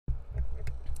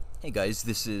Hey guys,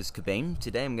 this is Cabane.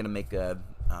 Today I'm going to make a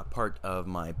part of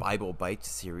my Bible Bites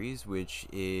series, which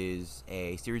is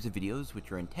a series of videos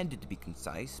which are intended to be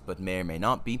concise, but may or may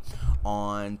not be,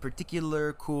 on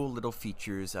particular cool little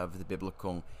features of the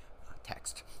biblical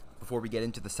text. Before we get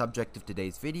into the subject of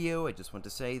today's video, I just want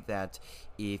to say that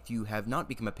if you have not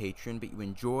become a patron, but you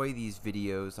enjoy these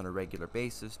videos on a regular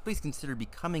basis, please consider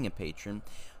becoming a patron.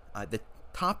 The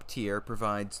top tier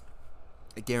provides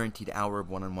a guaranteed hour of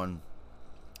one-on-one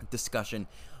discussion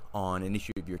on an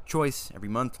issue of your choice every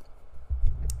month.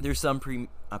 There's some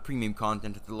premium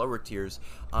content at the lower tiers,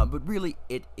 but really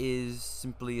it is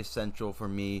simply essential for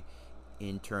me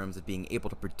in terms of being able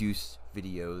to produce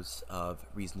videos of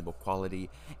reasonable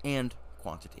quality and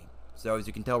quantity. So as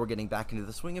you can tell, we're getting back into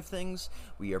the swing of things.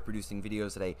 We are producing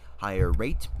videos at a higher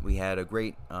rate. We had a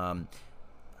great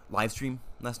live stream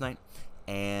last night,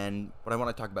 and what I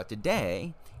want to talk about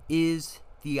today is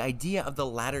the idea of the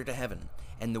ladder to heaven,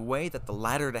 and the way that the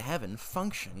ladder to heaven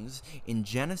functions in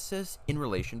Genesis in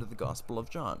relation to the Gospel of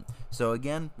John. So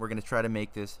again, we're going to try to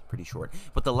make this pretty short.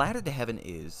 What the ladder to heaven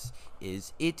is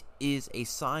a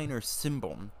sign or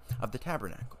symbol of the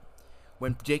tabernacle.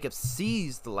 When Jacob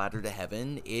sees the ladder to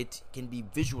heaven, it can be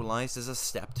visualized as a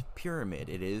stepped pyramid.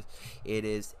 It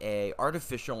is a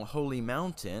artificial holy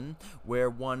mountain where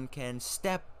one can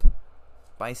step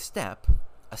by step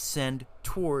ascend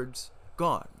towards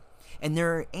God. And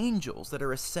there are angels that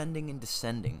are ascending and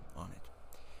descending on it.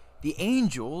 The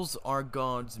angels are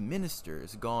God's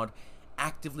ministers. God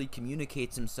actively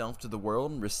communicates himself to the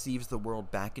world and receives the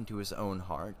world back into his own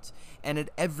heart. And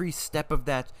at every step of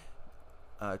that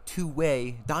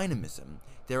two-way dynamism,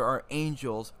 there are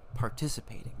angels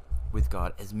participating with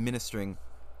God as ministering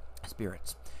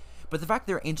spirits. But the fact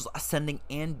there are angels ascending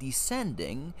and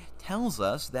descending tells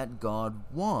us that God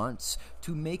wants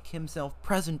to make himself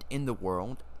present in the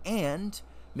world and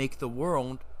make the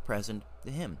world present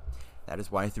to him. That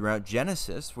is why throughout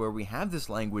Genesis, where we have this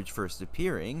language first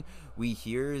appearing, we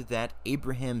hear that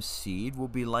Abraham's seed will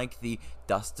be like the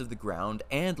dust of the ground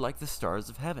and like the stars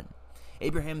of heaven.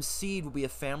 Abraham's seed will be a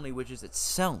family which is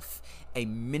itself a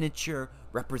miniature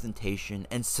representation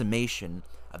and summation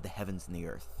of the heavens and the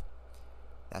earth.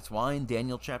 That's why in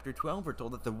Daniel chapter 12 we're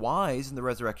told that the wise in the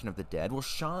resurrection of the dead will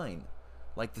shine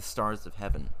like the stars of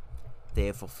heaven. They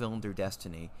have fulfilled their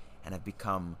destiny and have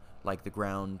become like the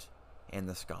ground and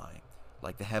the sky,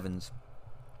 like the heavens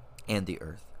and the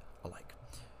earth alike.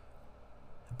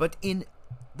 But in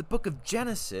the book of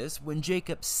Genesis, when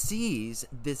Jacob sees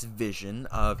this vision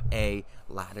of a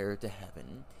ladder to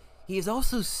heaven, he is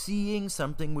also seeing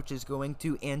something which is going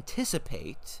to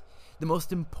anticipate the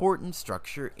most important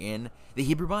structure in the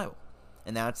Hebrew Bible,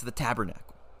 and that's the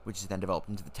tabernacle, which is then developed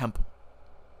into the temple.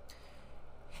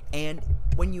 And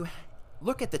when you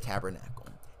look at the tabernacle,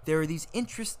 there are these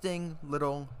interesting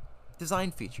little design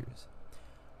features.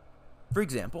 For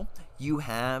example, you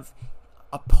have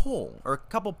a pole, or a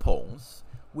couple poles,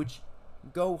 which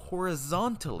go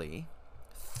horizontally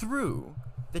through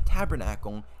the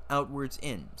tabernacle outwards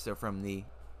in, so from the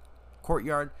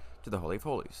courtyard to the Holy of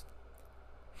Holies.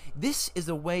 This is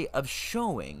a way of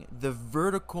showing the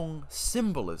vertical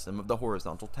symbolism of the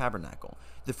horizontal tabernacle.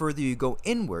 The further you go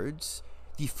inwards,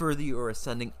 the further you are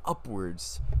ascending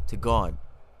upwards to God.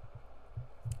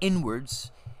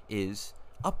 Inwards is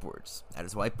upwards. That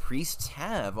is why priests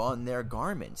have on their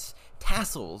garments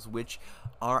tassels which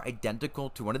are identical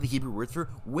to one of the Hebrew words for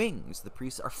wings. The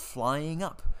priests are flying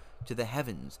up to the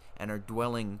heavens and are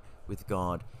dwelling with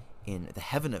God in the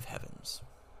heaven of heavens.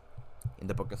 In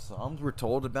the book of Psalms, we're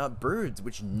told about birds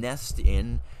which nest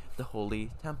in the holy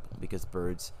temple, because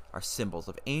birds are symbols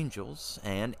of angels,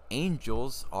 and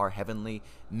angels are heavenly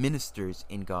ministers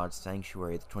in God's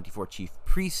sanctuary. The 24 chief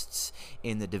priests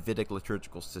in the Davidic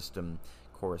liturgical system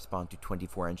correspond to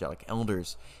 24 angelic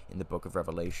elders in the book of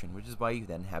Revelation, which is why you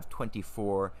then have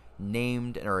 24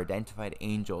 named or identified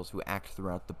angels who act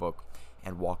throughout the book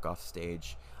and walk off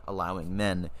stage, allowing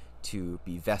men to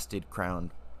be vested,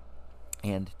 crowned,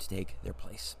 and to take their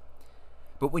place.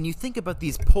 But when you think about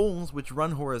these poles which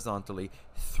run horizontally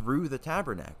through the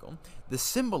tabernacle, the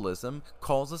symbolism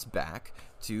calls us back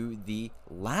to the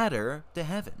ladder to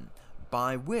heaven,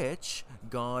 by which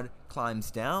God climbs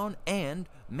down and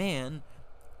man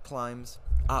climbs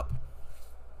up.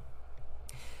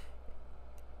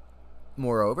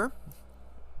 Moreover,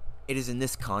 it is in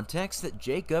this context that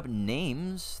Jacob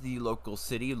names the local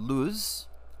city Luz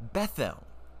Bethel.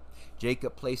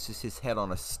 Jacob places his head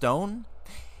on a stone.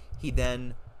 He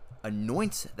then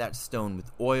anoints that stone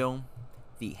with oil,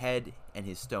 The head and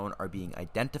his stone are being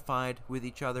identified with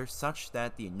each other, such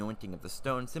that the anointing of the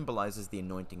stone symbolizes the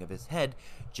anointing of his head.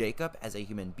 Jacob, as a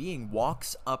human being,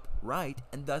 walks upright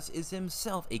and thus is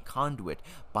himself a conduit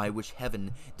by which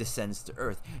heaven descends to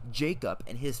earth. Jacob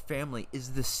and his family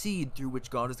is the seed through which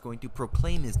God is going to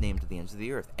proclaim his name to the ends of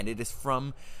the earth. And it is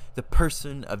from the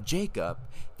person of Jacob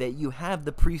that you have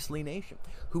the priestly nation,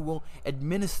 who will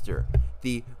administer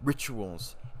the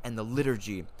rituals and the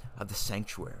liturgy of the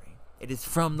sanctuary. It is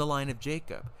from the line of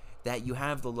Jacob that you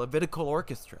have the Levitical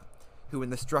orchestra, who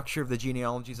in the structure of the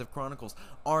genealogies of Chronicles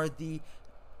are the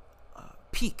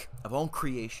peak of all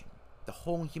creation. The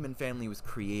whole human family was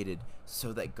created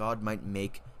so that God might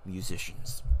make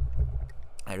musicians.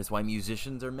 That is why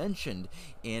musicians are mentioned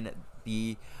in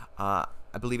the, I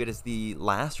believe it is the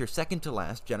last or second to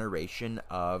last generation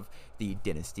of the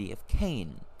dynasty of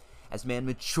Cain. As man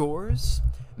matures,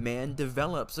 man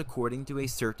develops according to a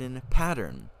certain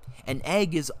pattern. An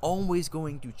egg is always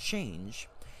going to change.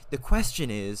 The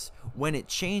question is, when it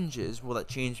changes, will that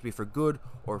change be for good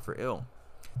or for ill?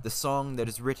 The song that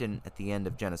is written at the end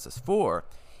of Genesis 4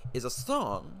 is a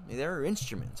song. There are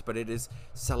instruments, but it is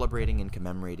celebrating and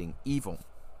commemorating evil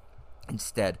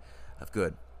instead of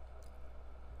good.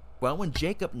 Well, when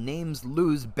Jacob names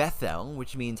Luz Bethel,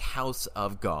 which means house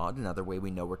of God, another way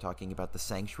we know we're talking about the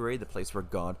sanctuary, the place where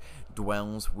God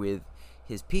dwells with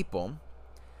his people,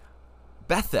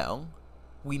 Bethel,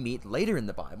 we meet later in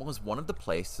the Bible, is one of the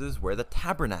places where the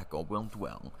tabernacle will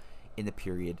dwell in the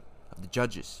period of the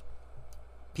Judges.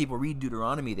 People read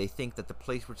Deuteronomy, they think that the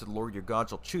place which the Lord your God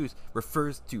shall choose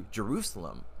refers to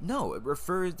Jerusalem. No,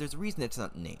 there's a reason it's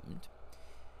not named.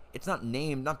 It's not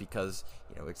named not because,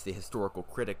 it's the historical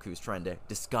critic who's trying to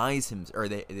disguise him, or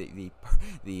the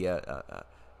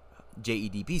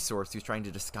JEDP source who's trying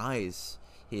to disguise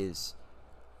his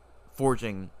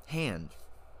forging hand.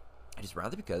 It is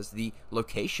rather because the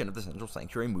location of the central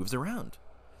sanctuary moves around.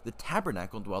 The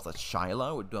tabernacle dwells at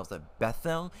Shiloh, it dwells at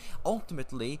Bethel.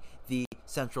 Ultimately, the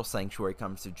central sanctuary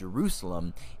comes to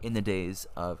Jerusalem in the days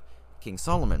of King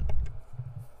Solomon.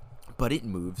 But it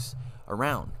moves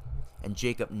around. And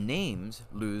Jacob names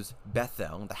Luz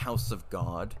Bethel, the house of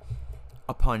God,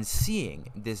 upon seeing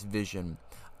this vision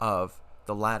of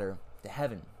the ladder to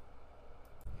heaven.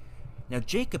 Now,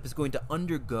 Jacob is going to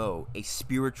undergo a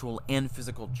spiritual and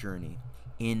physical journey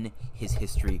in his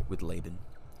history with Laban.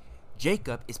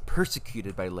 Jacob is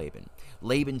persecuted by Laban.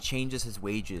 Laban changes his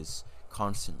wages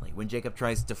constantly. When Jacob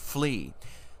tries to flee,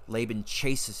 Laban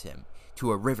chases him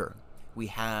to a river. We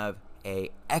have an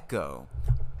echo,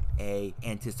 an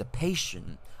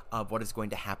anticipation of what is going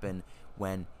to happen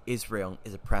when Israel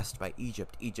is oppressed by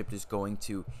Egypt. Egypt is going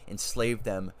to enslave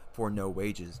them for no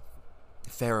wages.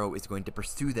 Pharaoh is going to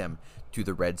pursue them to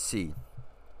the Red Sea.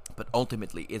 But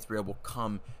ultimately, Israel will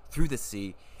come through the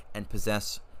sea and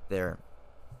possess their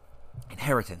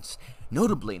inheritance.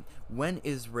 Notably, when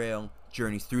Israel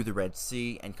journeys through the Red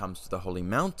Sea and comes to the Holy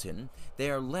Mountain,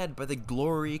 they are led by the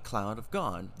glory cloud of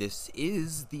God. This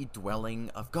is the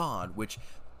dwelling of God, which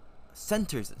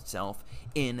centers itself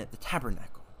in the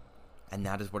tabernacle. And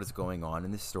that is what is going on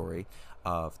in the story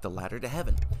of the ladder to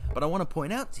heaven. But I want to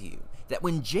point out to you that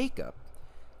when Jacob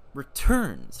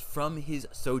returns from his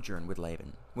sojourn with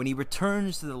Laban, when he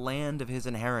returns to the land of his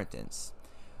inheritance,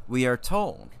 we are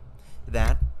told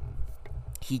that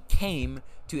he came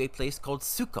to a place called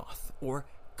Sukkoth, or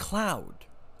cloud.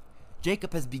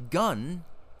 Jacob has begun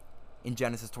in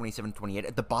Genesis 27:28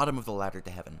 at the bottom of the ladder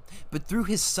to heaven. But through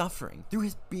his suffering, through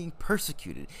his being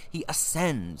persecuted, he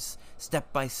ascends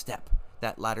step by step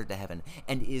that ladder to heaven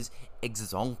and is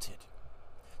exalted,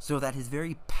 so that his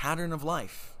very pattern of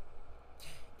life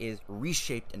is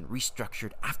reshaped and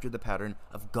restructured after the pattern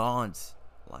of God's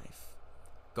life.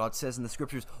 God says in the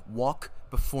scriptures, "Walk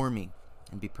before me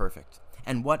and be perfect."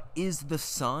 And what is the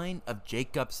sign of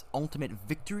Jacob's ultimate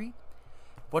victory?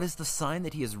 What is the sign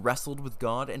that he has wrestled with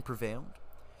God and prevailed?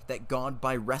 That God,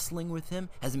 by wrestling with him,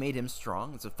 has made him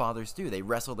strong. That's what fathers do. They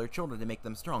wrestle their children to make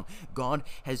them strong. God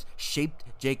has shaped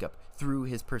Jacob through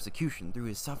his persecution, through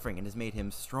his suffering, and has made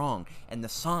him strong. And the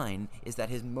sign is that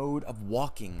his mode of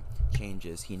walking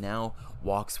changes. He now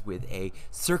walks with a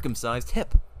circumcised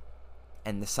hip.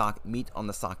 And the meat on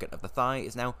the socket of the thigh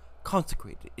is now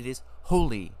consecrated. It is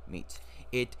holy meat.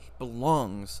 It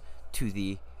belongs to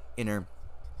the inner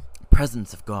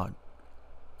presence of God.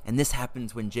 And this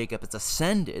happens when Jacob is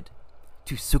ascended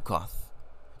to Sukkoth,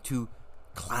 to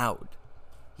cloud.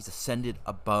 He's ascended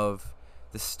above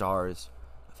the stars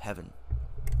of heaven.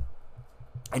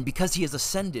 And because he has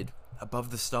ascended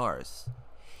above the stars,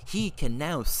 he can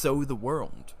now sow the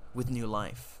world with new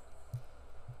life.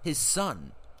 His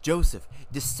son, Joseph,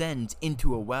 descends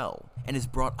into a well and is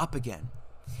brought up again.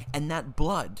 And that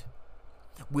blood,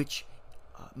 which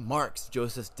marks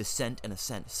Joseph's descent and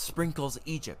ascent, sprinkles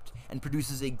Egypt and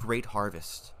produces a great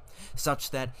harvest,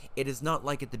 such that it is not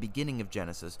like at the beginning of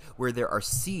Genesis, where there are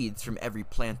seeds from every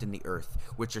plant in the earth,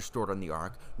 which are stored on the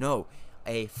ark. No,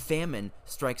 a famine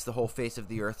strikes the whole face of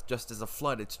the earth, just as a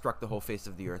flood had struck the whole face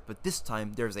of the earth. But this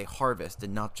time, there's a harvest,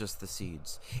 and not just the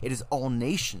seeds. It is all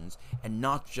nations, and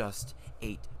not just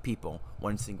 8 people,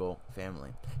 one single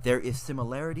family. There is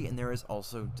similarity, and there is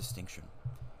also distinction.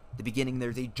 At the beginning,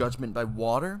 there's a judgment by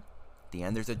water. At the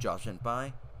end, there's a judgment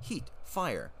by heat,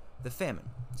 fire, the famine.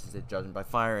 This is a judgment by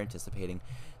fire, anticipating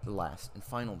the last and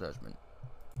final judgment.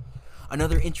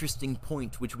 Another interesting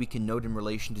point which we can note in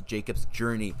relation to Jacob's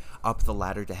journey up the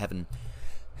ladder to heaven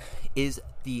is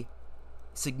the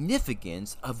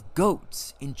significance of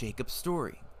goats in Jacob's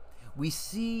story. We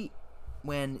see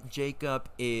when Jacob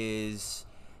is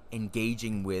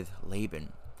engaging with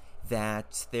Laban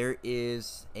that there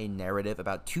is a narrative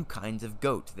about 2 kinds of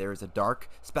goat. There is a dark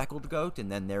speckled goat, and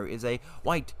then there is a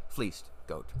white fleeced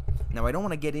goat. Now, I don't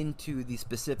want to get into the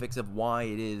specifics of why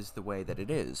it is the way that it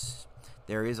is.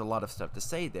 There is a lot of stuff to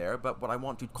say there, but what I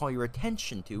want to call your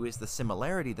attention to is the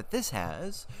similarity that this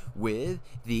has with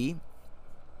the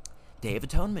Day of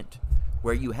Atonement,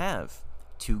 where you have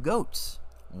 2 goats,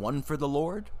 one for the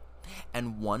Lord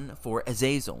and one for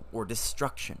Azazel, or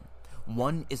destruction.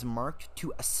 One is marked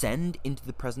to ascend into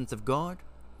the presence of God.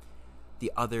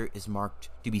 The other is marked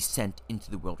to be sent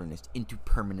into the wilderness, into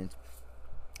permanent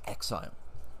exile.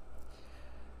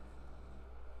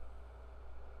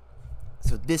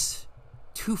 So this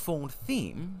twofold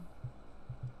theme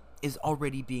is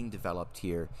already being developed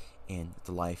here in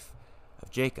the life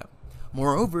of Jacob.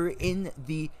 Moreover, in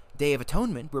the Day of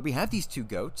Atonement, where we have these 2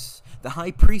 goats, the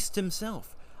high priest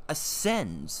himself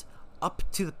ascends up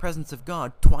to the presence of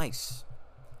God twice.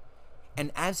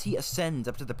 And as he ascends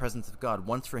up to the presence of God,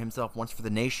 once for himself, once for the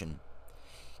nation,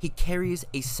 he carries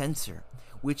a censer,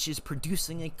 which is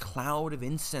producing a cloud of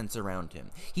incense around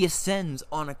him. He ascends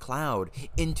on a cloud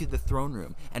into the throne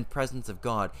room and presence of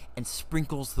God and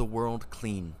sprinkles the world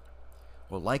clean.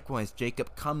 Well, likewise,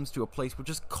 Jacob comes to a place which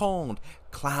is called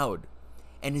cloud,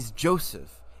 and his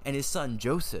son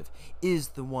Joseph is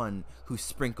the one who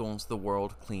sprinkles the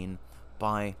world clean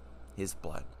by his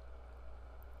blood.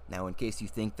 Now, in case you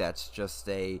think that's just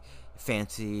a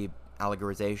fancy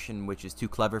allegorization which is too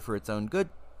clever for its own good,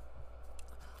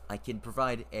 I can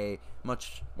provide a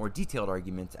much more detailed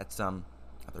argument at some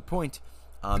other point,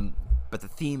 but the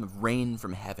theme of rain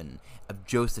from heaven, of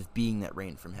Joseph being that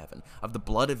rain from heaven, of the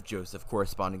blood of Joseph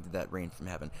corresponding to that rain from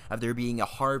heaven, of there being a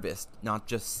harvest, not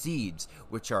just seeds,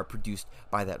 which are produced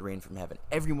by that rain from heaven.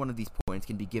 Every one of these points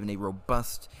can be given a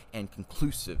robust and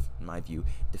conclusive, in my view,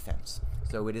 defense.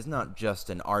 So it is not just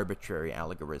an arbitrary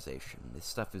allegorization. This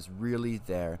stuff is really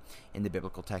there in the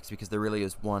biblical text because there really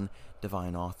is one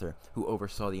divine author who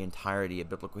oversaw the entirety of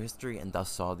biblical history and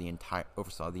thus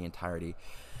oversaw the entirety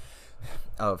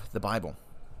of the Bible.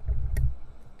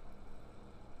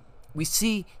 We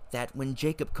see that when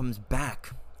Jacob comes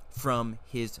back from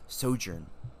his sojourn,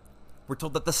 we're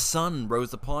told that the sun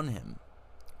rose upon him.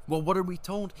 Well, what are we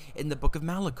told in the book of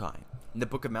Malachi? In the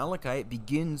book of Malachi, it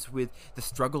begins with the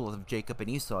struggle of Jacob and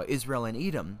Esau, Israel and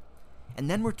Edom. And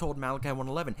then we're told, Malachi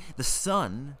 1:11,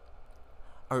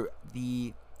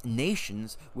 the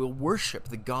nations will worship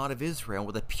the God of Israel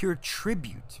with a pure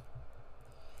tribute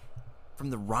from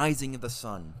the rising of the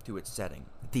sun to its setting.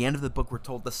 At the end of the book, we're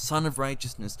told the Son of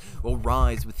Righteousness will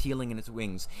rise with healing in its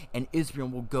wings, and Israel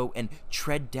will go and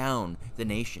tread down the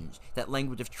nations. That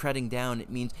language of treading down,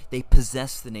 it means they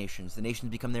possess the nations. The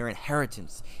nations become their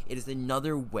inheritance. It is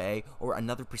another way or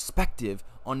another perspective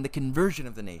on the conversion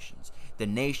of the nations. The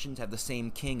nations have the same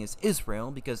king as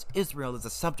Israel because Israel is a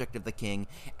subject of the king,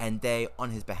 and they, on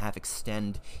his behalf,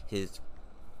 extend his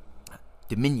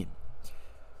dominion.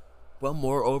 Well,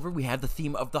 moreover, we have the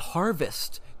theme of the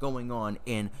harvest going on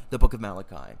in the book of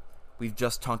Malachi. We've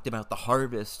just talked about the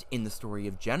harvest in the story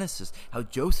of Genesis, how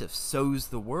Jacob sows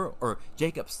the world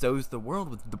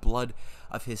with the blood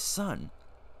of his son,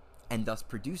 and thus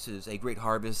produces a great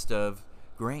harvest of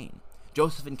grain.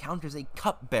 Joseph encounters a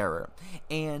cupbearer,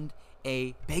 and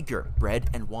a baker. Bread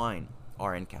and wine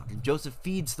are encountered. Joseph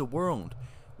feeds the world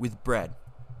with bread,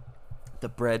 the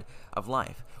bread of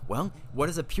life. Well, what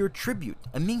is a pure tribute,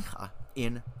 a mincha,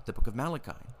 in the book of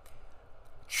Malachi?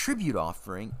 Tribute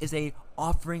offering is a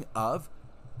offering of,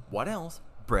 what else?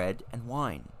 Bread and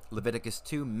wine. Leviticus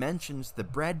 2 mentions the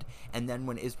bread, and then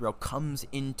when Israel comes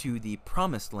into the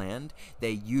promised land,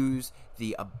 they use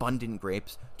the abundant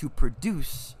grapes to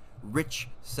produce rich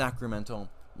sacramental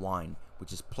wine,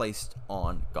 which is placed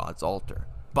on God's altar.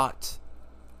 But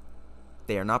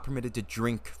they are not permitted to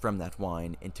drink from that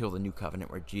wine until the new covenant,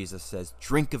 where Jesus says,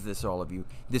 "Drink of this, all of you.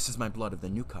 This is my blood of the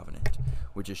new covenant,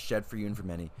 which is shed for you and for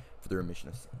many for the remission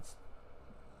of sins."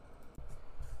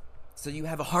 So you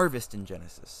have a harvest in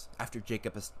Genesis after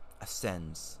Jacob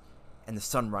ascends and the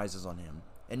sun rises on him.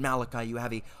 In Malachi, you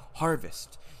have a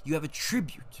harvest. You have a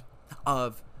tribute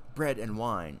of bread and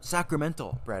wine,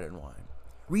 sacramental bread and wine.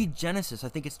 Read Genesis, I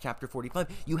think it's chapter 45.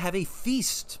 You have a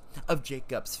feast of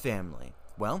Jacob's family.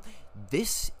 Well,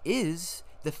 this is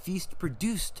the feast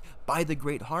produced by the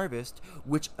great harvest,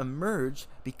 which emerged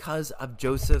because of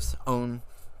Joseph's own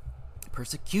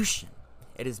persecution.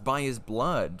 It is by his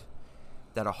blood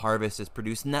that a harvest is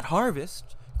produced, and that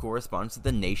harvest corresponds to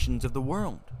the nations of the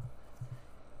world.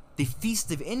 The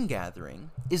Feast of Ingathering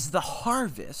is the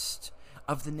harvest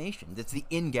of the nations. It's the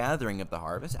ingathering of the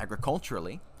harvest,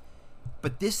 agriculturally.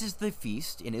 But this is the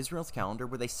feast in Israel's calendar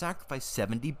where they sacrifice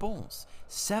 70 bulls.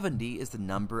 70 is the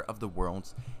number of the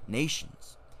world's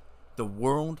nations. The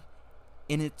world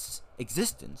in its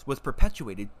existence was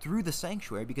perpetuated through the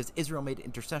sanctuary because Israel made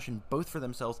intercession both for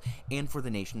themselves and for the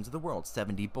nations of the world.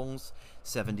 70 bulls,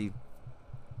 70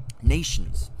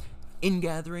 nations.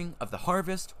 Ingathering of the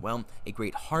harvest, well, a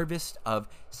great harvest of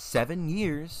 7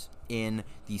 years in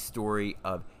the story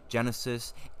of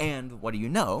Genesis. And what do you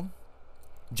know?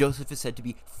 Joseph is said to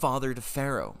be father to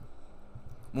Pharaoh.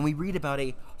 When we read about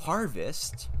a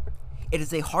harvest, it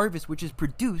is a harvest which is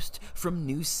produced from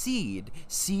new seed.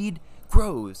 Seed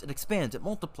grows, it expands, it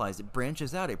multiplies, it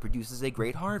branches out, it produces a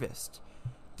great harvest.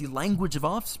 The language of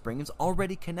offspring is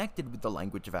already connected with the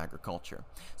language of agriculture.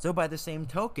 So by the same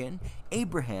token,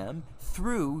 Abraham,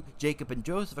 through Jacob and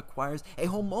Joseph, acquires a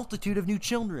whole multitude of new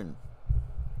children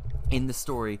in the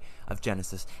story of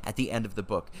Genesis at the end of the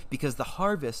book, because the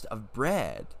harvest of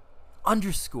bread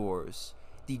underscores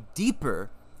the deeper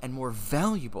and more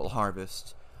valuable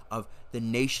harvest of the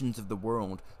nations of the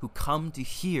world who come to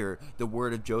hear the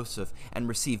word of Joseph and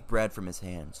receive bread from his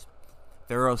hands.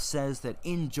 Pharaoh says that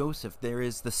in Joseph there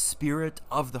is the spirit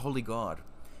of the holy God.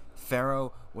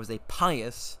 Pharaoh was a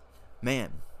pious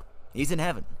man. He's in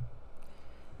heaven.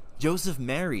 Joseph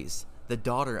marries the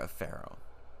daughter of Pharaoh.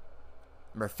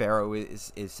 Remember, Pharaoh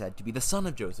is said to be the son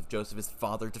of Joseph. Joseph is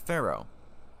father to Pharaoh.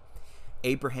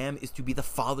 Abraham is to be the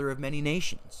father of many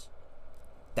nations.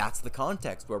 That's the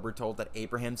context where we're told that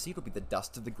Abraham's seed will be the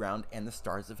dust of the ground and the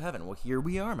stars of heaven. Well, here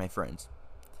we are, my friends.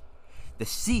 The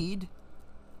seed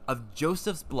of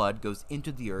Joseph's blood goes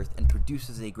into the earth and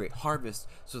produces a great harvest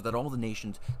so that all the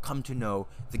nations come to know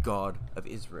the God of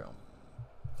Israel.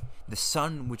 The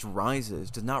sun which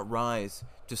rises does not rise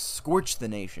to scorch the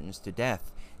nations to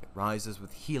death. It rises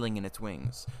with healing in its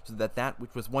wings, so that that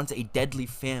which was once a deadly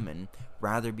famine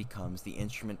rather becomes the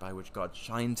instrument by which God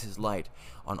shines his light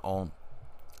on all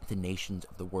the nations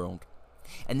of the world.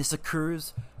 And this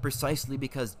occurs precisely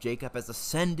because Jacob has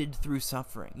ascended through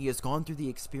suffering. He has gone through the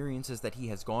experiences that he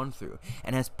has gone through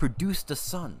and has produced a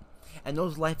son. And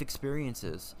those life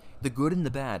experiences, the good and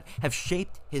the bad, have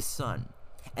shaped his son.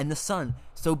 And the son,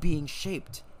 so being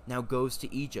shaped, now goes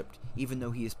to Egypt, even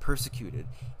though he is persecuted.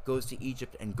 Goes to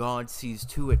Egypt, and God sees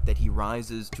to it that he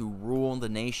rises to rule the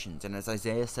nations. And as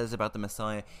Isaiah says about the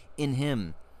Messiah, in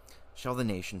him shall the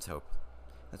nations hope.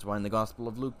 That's why in the Gospel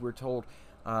of Luke we're told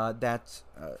that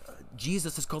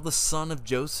Jesus is called the son of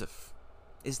Joseph.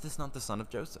 Is this not the son of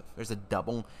Joseph? There's a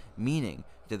double meaning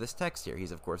to this text here.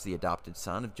 He's, of course, the adopted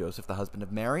son of Joseph, the husband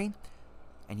of Mary,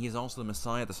 and he is also the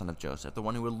Messiah, the son of Joseph, the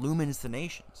one who illumines the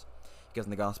nations. Because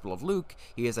in the Gospel of Luke,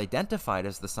 he is identified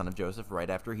as the son of Joseph right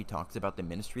after he talks about the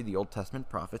ministry the Old Testament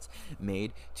prophets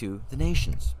made to the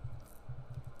nations.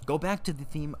 Go back to the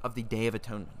theme of the Day of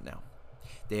Atonement now.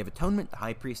 Day of Atonement, the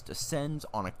high priest ascends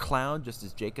on a cloud, just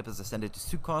as Jacob has ascended to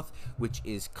Sukkoth, which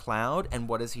is cloud. And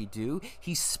what does he do?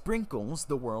 He sprinkles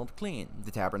the world clean.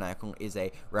 The tabernacle is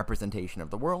a representation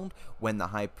of the world. When the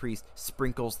high priest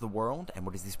sprinkles the world, and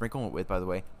what does he sprinkle it with, by the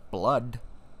way? Blood.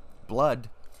 Blood.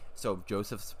 So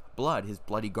Joseph's blood, his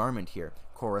bloody garment here,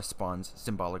 corresponds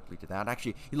symbolically to that.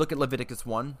 Actually, you look at Leviticus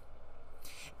 1,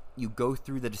 you go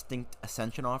through the distinct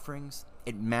ascension offerings,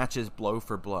 it matches blow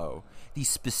for blow the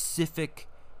specific,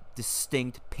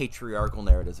 distinct patriarchal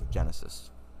narratives of Genesis.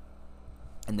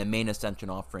 And the main ascension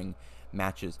offering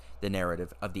matches the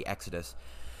narrative of the Exodus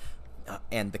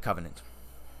and the covenant.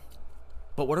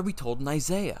 But what are we told in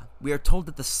Isaiah? We are told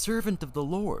that the servant of the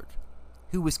Lord,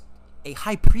 who is a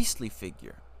high priestly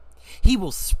figure, he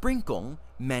will sprinkle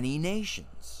many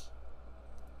nations.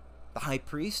 The high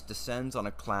priest descends on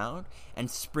a cloud and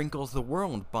sprinkles the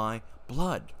world by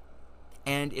blood.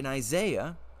 And in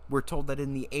Isaiah, we're told that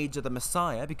in the age of the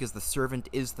Messiah, because the servant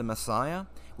is the Messiah,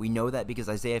 We know that because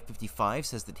Isaiah 55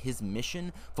 says that his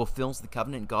mission fulfills the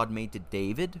covenant God made to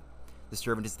David. The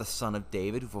servant is the son of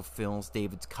David who fulfills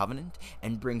David's covenant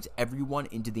and brings everyone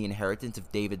into the inheritance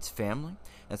of David's family.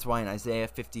 That's why in Isaiah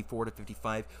 54 to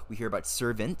 55 we hear about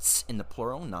servants in the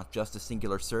plural, not just a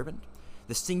singular servant.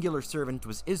 The singular servant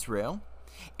was Israel,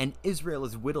 and Israel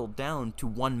is whittled down to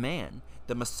one man,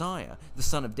 the Messiah, the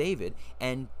son of David,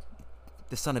 and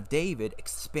the son of David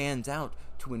expands out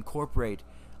to incorporate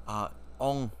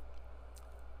all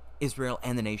Israel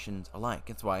and the nations alike.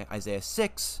 That's why Isaiah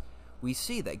 6, we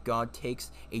see that God takes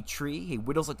a tree, he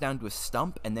whittles it down to a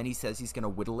stump, and then he says he's going to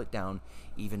whittle it down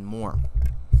even more.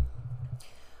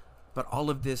 But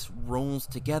all of this rolls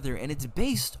together, and it's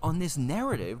based on this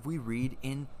narrative we read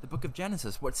in the book of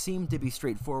Genesis, what seemed to be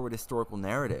straightforward historical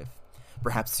narrative,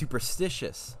 perhaps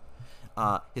superstitious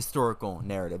historical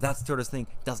narrative. That sort of thing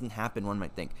doesn't happen, one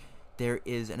might think. There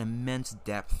is an immense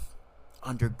depth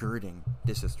undergirding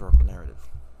this historical narrative.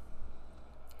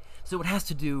 So it has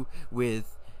to do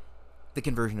with the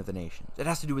conversion of the nations. It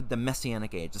has to do with the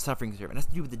Messianic age, the suffering servant. It has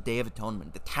to do with the Day of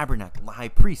Atonement, the tabernacle, the high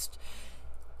priest.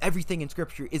 Everything in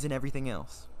Scripture isn't everything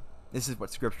else. This is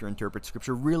what Scripture interprets.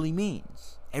 Scripture really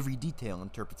means. Every detail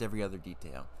interprets every other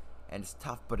detail. And it's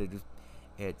tough, but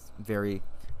it's very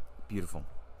beautiful.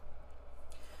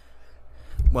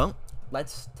 Well,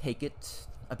 let's take it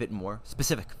a bit more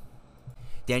specific.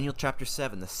 Daniel chapter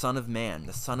 7, the Son of Man,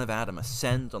 the Son of Adam,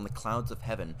 ascends on the clouds of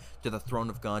heaven to the throne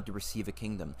of God to receive a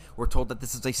kingdom. We're told that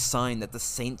this is a sign that the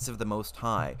saints of the Most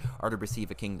High are to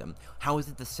receive a kingdom. How is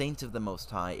it the saints of the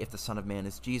Most High if the Son of Man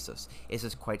is Jesus? This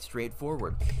is quite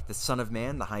straightforward. The Son of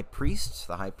Man, the high priest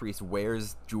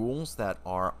wears jewels that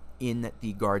are in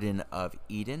the Garden of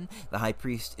Eden. The high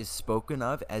priest is spoken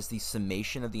of as the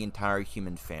summation of the entire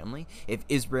human family. If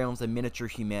Israel is a miniature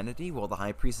humanity, well, the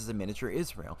high priest is a miniature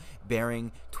Israel,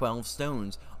 bearing 12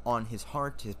 stones on his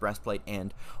heart, his breastplate,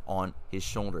 and on his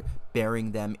shoulder,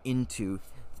 bearing them into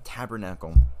the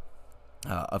tabernacle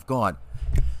of God.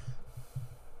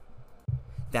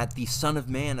 That the Son of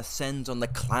Man ascends on the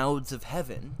clouds of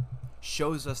heaven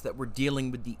shows us that we're dealing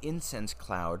with the incense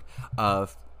cloud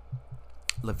of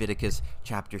Leviticus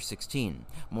chapter 16.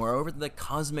 Moreover, the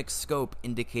cosmic scope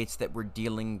indicates that we're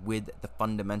dealing with the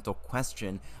fundamental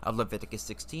question of Leviticus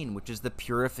 16, which is the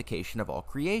purification of all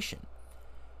creation.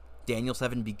 Daniel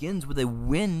 7 begins with a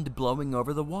wind blowing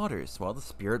over the waters. Well, the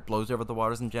Spirit blows over the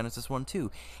waters in Genesis 1:2.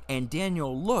 And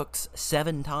Daniel looks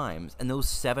 7 times, and those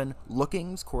 7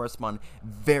 lookings correspond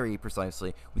very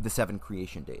precisely with the 7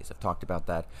 creation days. I've talked about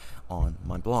that on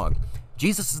my blog.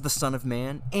 Jesus is the Son of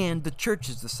Man, and the church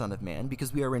is the Son of Man,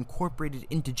 because we are incorporated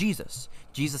into Jesus.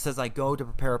 Jesus says, I go to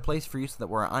prepare a place for you so that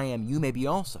where I am, you may be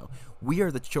also. We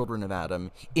are the children of Adam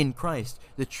in Christ,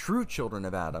 the true children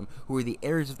of Adam, who are the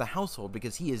heirs of the household,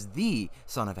 because he is the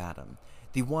Son of Adam,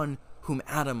 the one whom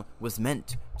Adam was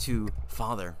meant to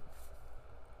father.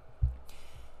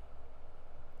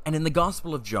 And in the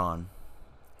Gospel of John,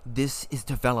 this is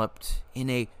developed in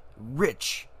a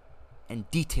rich and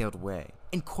detailed way,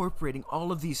 incorporating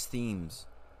all of these themes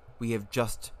we have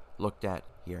just looked at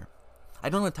here. I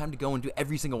don't have time to go into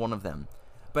every single one of them,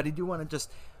 but I do want to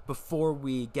just, before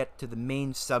we get to the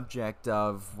main subject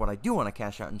of what I do want to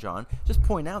cash out in John, just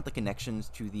point out the connections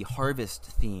to the harvest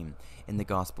theme in the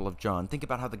Gospel of John. Think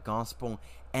about how the Gospel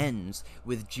ends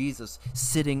with Jesus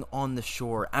sitting on the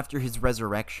shore after his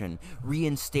resurrection,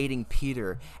 reinstating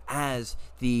Peter as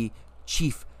the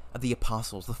chief of the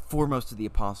apostles, the foremost of the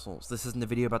apostles. This isn't a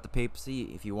video about the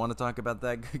papacy. If you want to talk about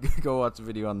that, go watch a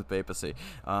video on the papacy.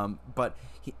 But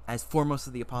as foremost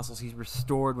of the apostles, he's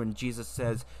restored when Jesus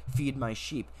says, feed my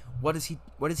sheep. What is he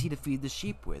to feed the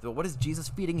sheep with? Well, what is Jesus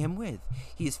feeding him with?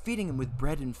 He is feeding him with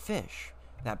bread and fish.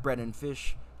 That bread and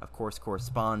fish, of course,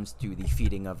 corresponds to the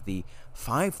feeding of the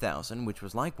 5,000, which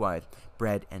was likewise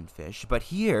bread and fish. But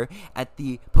here, at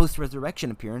the post-resurrection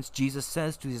appearance, Jesus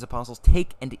says to his apostles,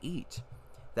 take and eat.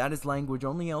 That is language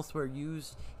only elsewhere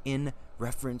used in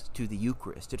reference to the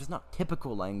Eucharist. It is not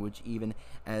typical language, even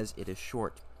as it is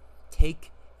short.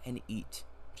 Take and eat,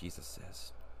 Jesus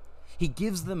says. He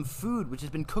gives them food which has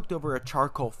been cooked over a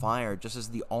charcoal fire, just as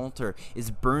the altar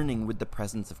is burning with the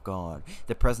presence of God.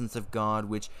 The presence of God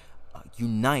which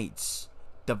unites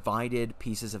divided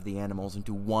pieces of the animals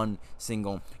into one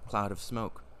single cloud of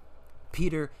smoke.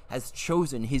 Peter has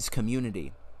chosen his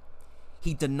community.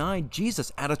 He denied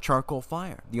Jesus at a charcoal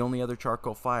fire, the only other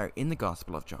charcoal fire in the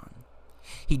Gospel of John.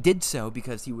 He did so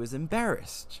because he was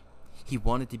embarrassed. He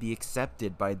wanted to be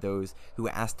accepted by those who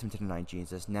asked him to deny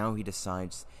Jesus. Now he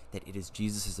decides that it is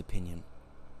Jesus' opinion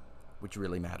which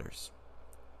really matters.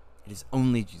 It is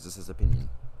only Jesus' opinion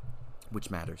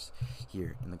which matters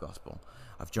here in the Gospel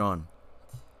of John.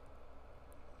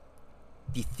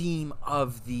 the theme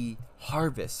of the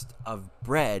harvest of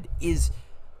bread is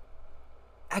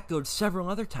echoed several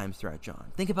other times throughout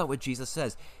John. Think about what Jesus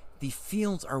says. The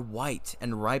fields are white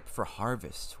and ripe for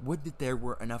harvest. Would that there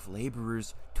were enough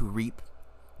laborers to reap.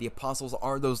 The apostles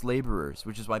are those laborers,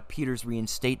 which is why Peter's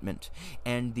reinstatement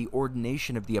and the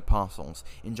ordination of the apostles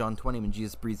in John 20 when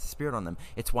Jesus breathes the Spirit on them,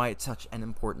 it's why it's such an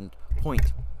important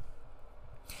point.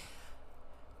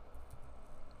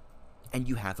 And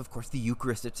you have, of course, the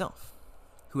Eucharist itself.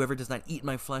 Whoever does not eat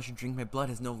my flesh and drink my blood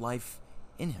has no life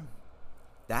in him.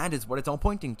 That is what it's all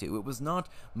pointing to. It was not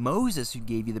Moses who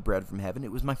gave you the bread from heaven.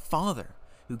 It was my Father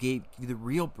who gave you the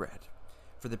real bread.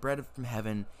 For the bread from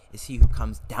heaven is he who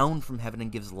comes down from heaven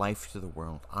and gives life to the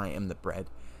world. I am the bread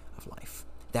of life.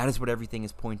 That is what everything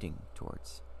is pointing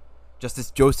towards. Just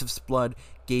as Joseph's blood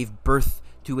gave birth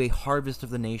to a harvest of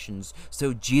the nations,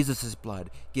 so Jesus'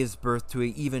 blood gives birth to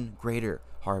an even greater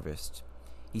harvest.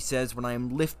 He says, when I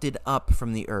am lifted up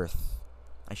from the earth,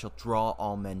 I shall draw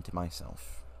all men to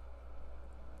myself.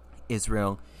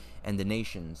 Israel and the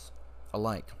nations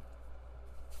alike.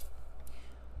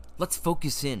 Let's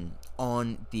focus in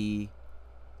on the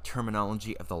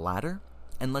terminology of the ladder,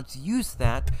 and let's use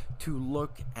that to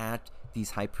look at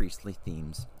these high priestly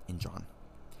themes in John.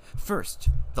 First,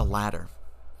 the ladder.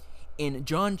 In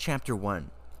John chapter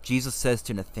 1, Jesus says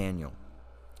to Nathanael,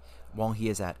 while he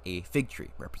is at a fig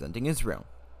tree representing Israel,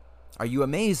 "Are you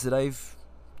amazed that I've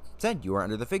said you are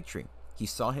under the fig tree?" He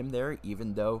saw him there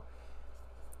even though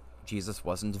Jesus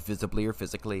wasn't visibly or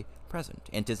physically present,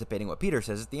 anticipating what Peter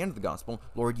says at the end of the gospel,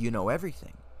 "Lord, you know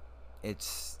everything."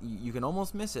 You can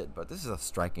almost miss it, but this is a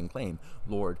striking claim.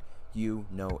 Lord, you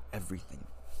know everything.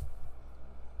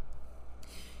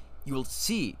 You will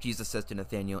see, Jesus says to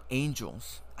Nathanael,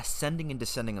 angels ascending and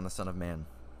descending on the Son of Man,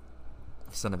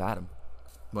 Son of Adam.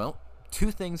 Well,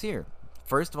 two things here.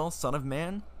 First of all, Son of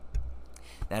Man,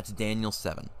 that's Daniel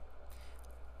 7.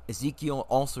 Ezekiel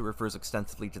also refers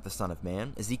extensively to the Son of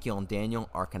Man. Ezekiel and Daniel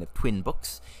are kind of twin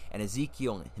books, and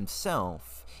Ezekiel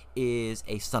himself is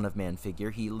a Son of Man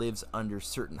figure. He lives under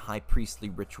certain high priestly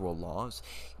ritual laws.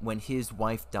 When his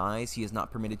wife dies, he is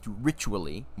not permitted to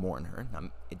ritually mourn her.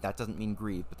 That doesn't mean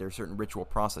grieve, but there are certain ritual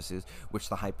processes which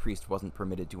the high priest wasn't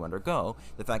permitted to undergo.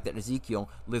 The fact that Ezekiel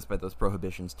lives by those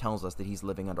prohibitions tells us that he's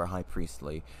living under high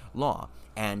priestly law,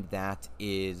 and that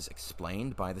is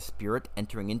explained by the Spirit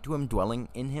entering into him, dwelling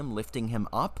in him, lifting him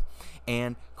up,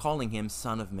 and calling him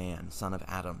Son of Man, Son of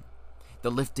Adam. The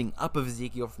lifting up of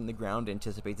Ezekiel from the ground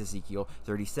anticipates Ezekiel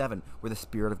 37, where the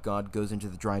Spirit of God goes into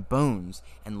the dry bones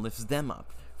and lifts them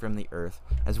up from the earth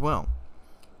as well.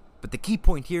 But the key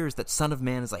point here is that Son of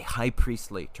Man is a high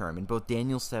priestly term in both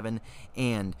Daniel 7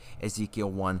 and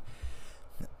Ezekiel 1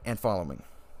 and following.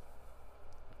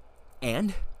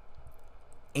 And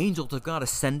angels of God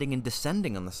ascending and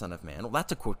descending on the Son of Man. Well,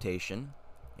 that's a quotation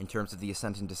in terms of the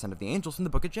ascent and descent of the angels from the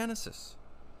book of Genesis.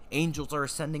 Angels are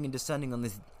ascending and descending on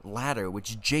this ladder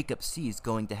which Jacob sees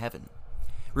going to heaven.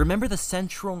 Remember the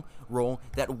central role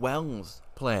that wells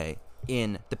play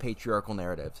in the patriarchal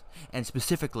narratives, and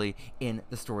specifically in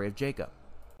the story of Jacob.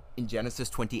 In Genesis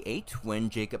 28, when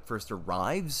Jacob first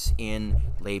arrives in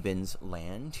Laban's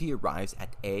land, he arrives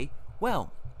at a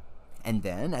well. And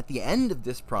then, at the end of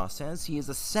this process, he is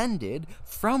ascended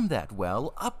from that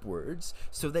well upwards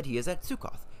so that he is at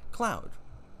Sukkoth, cloud.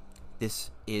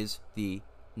 This is the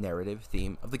narrative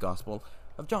theme of the Gospel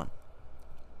of John.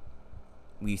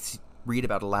 We read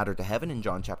about a ladder to heaven in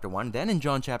John chapter 1. Then in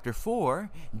John chapter 4,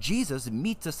 Jesus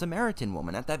meets a Samaritan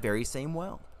woman at that very same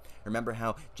well. Remember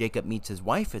how Jacob meets his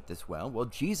wife at this well? Well,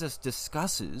 Jesus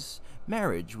discusses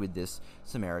marriage with this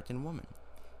Samaritan woman.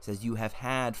 He says, "You have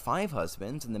had 5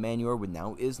 husbands, and the man you are with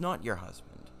now is not your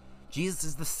husband." Jesus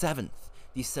is the 7th,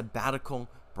 the sabbatical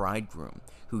bridegroom,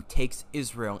 who takes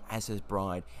Israel as his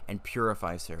bride and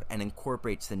purifies her and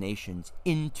incorporates the nations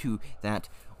into that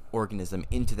organism,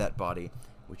 into that body,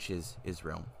 which is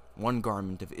Israel. One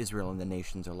garment of Israel and the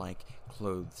nations alike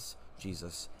clothes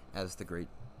Jesus as the great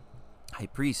high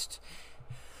priest.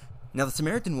 Now the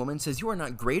Samaritan woman says, "You are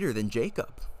not greater than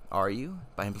Jacob, are you?"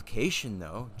 By implication,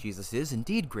 though, Jesus is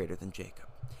indeed greater than Jacob.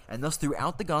 And thus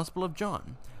throughout the Gospel of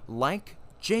John, like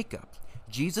Jacob,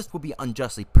 Jesus will be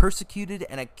unjustly persecuted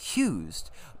and accused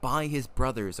by his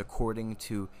brothers according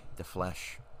to the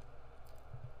flesh.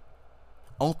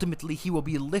 Ultimately, he will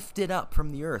be lifted up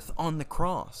from the earth on the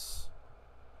cross.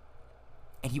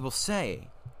 And he will say,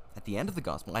 at the end of the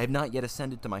gospel, "I have not yet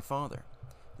ascended to my Father."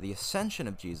 The ascension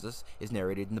of Jesus is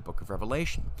narrated in the book of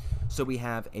Revelation. So we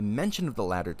have a mention of the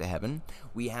ladder to heaven.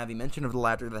 We have a mention of the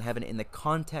ladder to heaven in the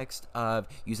context of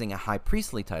using a high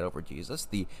priestly title for Jesus,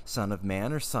 the Son of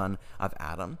Man or Son of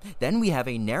Adam. Then we have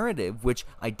a narrative which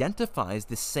identifies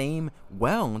the same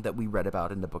well that we read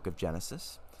about in the book of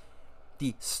Genesis.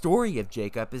 The story of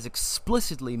Jacob is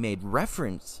explicitly made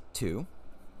reference to.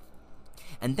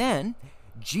 And then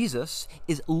Jesus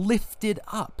is lifted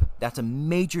up. That's a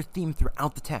major theme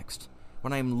throughout the text.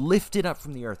 When I am lifted up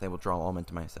from the earth, I will draw all men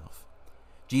to myself.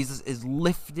 Jesus is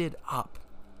lifted up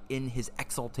in his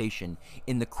exaltation,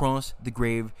 in the cross, the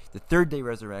grave, the third day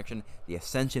resurrection, the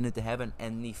ascension into heaven,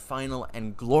 and the final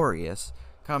and glorious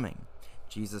coming.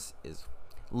 Jesus is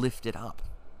lifted up.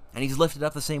 And he's lifted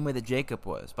up the same way that Jacob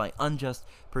was, by unjust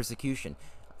persecution.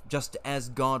 Just as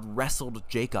God wrestled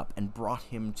Jacob and brought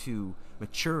him to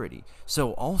maturity,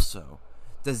 so also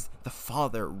does the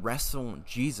Father wrestle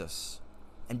Jesus.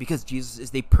 And because Jesus is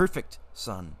the perfect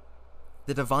Son,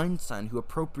 the divine Son who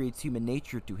appropriates human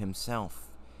nature to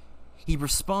himself, he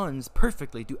responds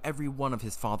perfectly to every one of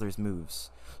his Father's moves,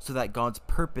 so that God's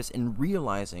purpose in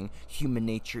realizing human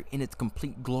nature in its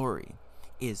complete glory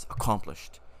is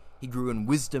accomplished. He grew in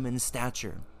wisdom and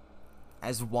stature.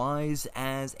 As wise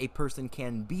as a person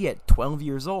can be at 12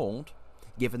 years old,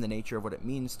 given the nature of what it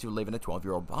means to live in a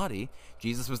 12-year-old body,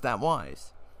 Jesus was that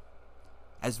wise.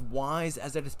 As wise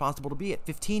as it is possible to be at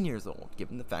 15 years old,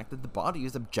 given the fact that the body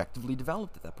is objectively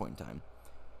developed at that point in time.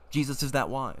 Jesus is that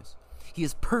wise. He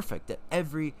is perfect at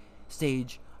every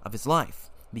stage of his life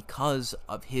because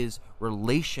of his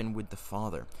relation with the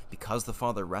Father, because the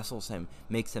Father wrestles him,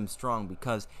 makes him strong,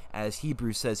 because, as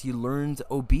Hebrews says, he learns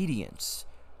obedience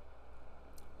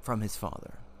from his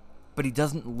Father. But he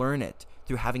doesn't learn it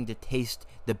through having to taste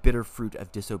the bitter fruit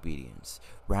of disobedience.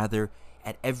 Rather,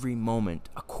 at every moment,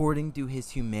 according to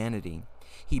his humanity,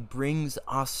 he brings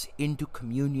us into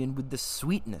communion with the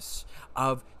sweetness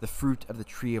of the fruit of the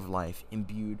tree of life,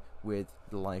 imbued with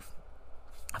the life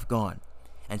of God.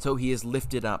 And so he is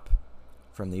lifted up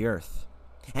from the earth.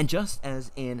 And just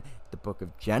as in the book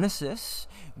of Genesis,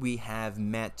 we have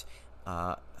met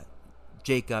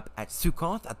Jacob at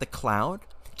Sukkoth, at the cloud,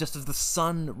 just as the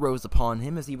sun rose upon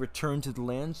him as he returned to the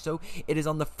land, so it is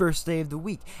on the first day of the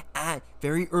week, at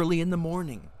very early in the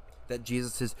morning, that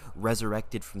Jesus is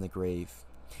resurrected from the grave.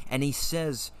 And he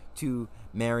says to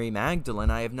Mary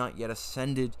Magdalene, I have not yet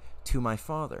ascended to my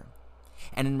Father.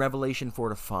 And in Revelation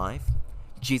 4-5,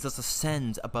 Jesus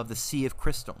ascends above the sea of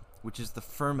crystal, which is the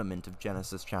firmament of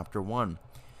Genesis chapter 1.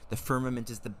 The firmament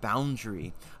is the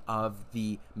boundary of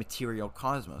the material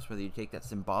cosmos, whether you take that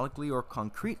symbolically or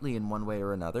concretely in one way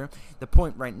or another. The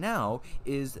point right now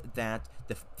is that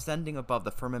the ascending above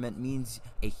the firmament means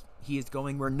he is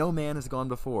going where no man has gone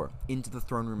before, into the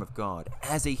throne room of God,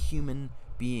 as a human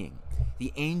being.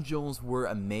 The angels were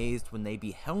amazed when they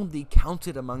beheld thee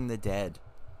counted among the dead.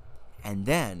 And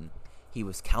then he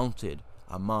was counted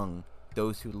among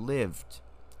those who lived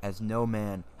as no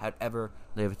man had ever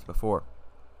lived before.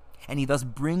 And he thus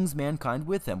brings mankind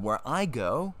with him. Where I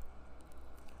go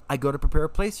to prepare a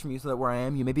place for you, so that where I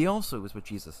am, you may be also, is what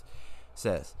Jesus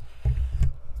says.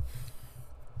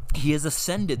 He has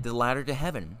ascended the ladder to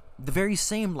heaven, the very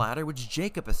same ladder which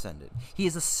Jacob ascended. He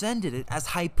has ascended it as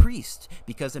high priest,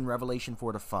 because in Revelation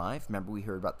 4-5, remember we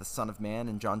heard about the Son of Man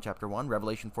in John chapter 1,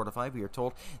 Revelation 4-5, we are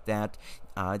told that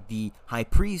the high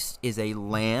priest is a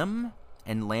lamb,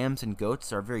 and lambs and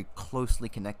goats are very closely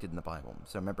connected in the Bible.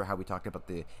 So remember how we talked about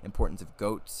the importance of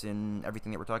goats in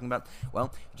everything that we're talking about?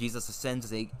 Well, Jesus ascends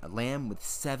as a lamb with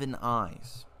 7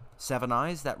 eyes. 7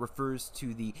 eyes, that refers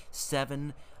to the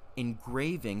 7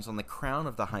 engravings on the crown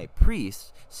of the high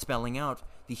priest, spelling out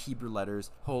the Hebrew letters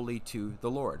holy to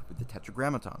the Lord with the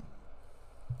tetragrammaton.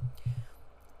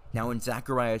 Now in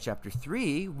Zechariah chapter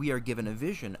 3, we are given a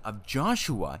vision of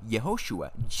Joshua,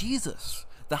 Yehoshua, Jesus,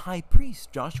 the high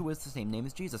priest. Joshua is the same name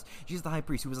as Jesus. Jesus the high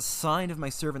priest, who was a sign of my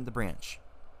servant the branch.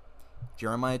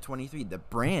 Jeremiah 23, the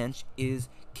branch is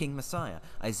King Messiah.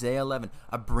 Isaiah 11,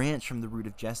 a branch from the root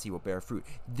of Jesse will bear fruit.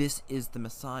 This is the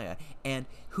Messiah. And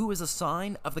who is a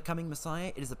sign of the coming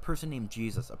Messiah? It is a person named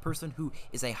Jesus, a person who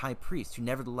is a high priest, who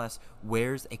nevertheless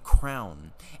wears a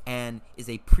crown and is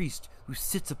a priest who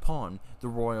sits upon the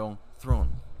royal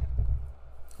throne.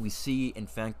 We see, in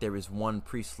fact, there is one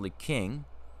priestly king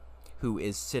who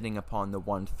is sitting upon the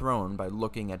one throne by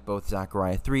looking at both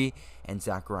Zechariah 3 and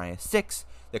Zechariah 6.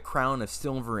 The crown of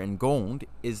silver and gold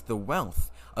is the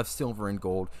wealth of silver and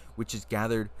gold, which is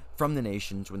gathered from the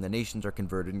nations when the nations are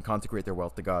converted and consecrate their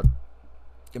wealth to God.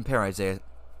 Compare Isaiah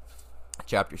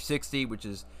chapter 60, which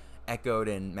is echoed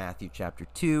in Matthew chapter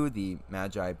 2. The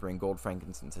Magi bring gold,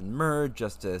 frankincense, and myrrh,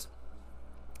 just as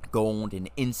Gold and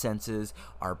incenses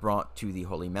are brought to the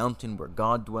holy mountain where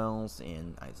God dwells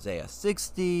in Isaiah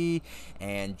 60,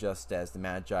 and just as the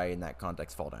Magi in that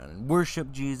context fall down and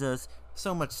worship Jesus,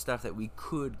 so much stuff that we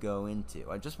could go into.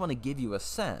 I just want to give you a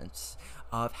sense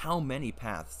of how many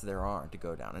paths there are to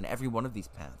go down, and every one of these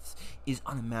paths is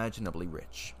unimaginably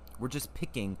rich. We're just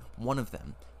picking one of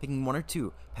them, picking one or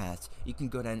two paths. You can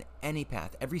go down any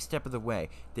path. Every step of the way,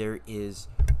 there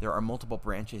are multiple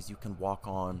branches you can walk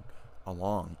on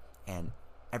along, and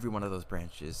every one of those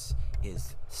branches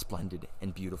is splendid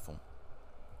and beautiful,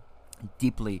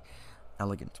 deeply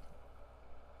elegant.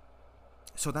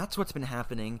 So that's what's been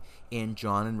happening in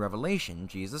John and Revelation.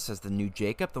 Jesus, as the new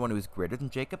Jacob, the one who is greater than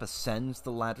Jacob, ascends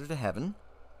the ladder to heaven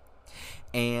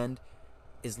and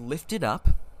is lifted up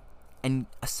and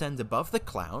ascends above the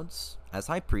clouds as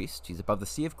high priest. He's above the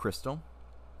sea of crystal.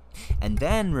 And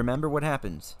then remember what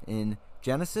happens in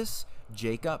Genesis.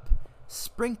 Jacob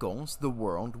sprinkles the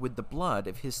world with the blood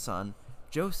of his son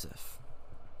Joseph.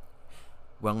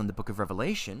 Well, in the book of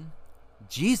Revelation,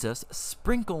 Jesus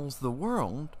sprinkles the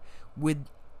world with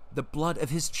the blood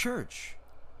of his church,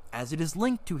 as it is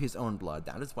linked to his own blood.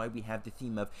 That is why we have the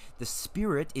theme of the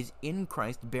Spirit is in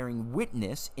Christ, bearing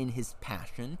witness in his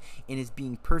passion, in his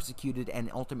being persecuted, and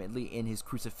ultimately in his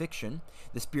crucifixion.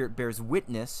 The Spirit bears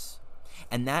witness,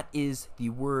 and that is the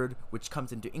word which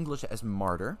comes into English as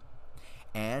martyr.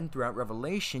 And throughout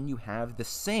Revelation, you have the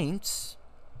saints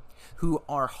who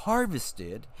are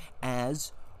harvested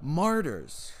as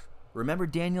martyrs. Remember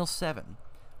Daniel 7.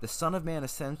 The Son of Man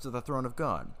ascends to the throne of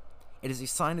God. It is a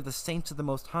sign of the saints of the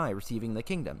Most High receiving the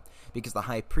kingdom, because the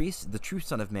high priest, the true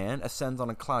Son of Man, ascends on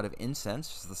a cloud of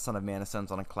incense. As the Son of Man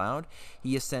ascends on a cloud,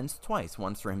 he ascends twice,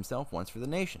 once for himself, once for the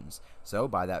nations. So,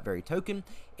 by that very token,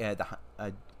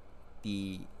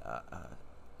 the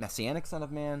Messianic Son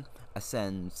of Man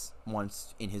ascends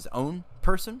once in his own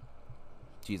person.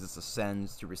 Jesus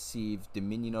ascends to receive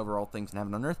dominion over all things in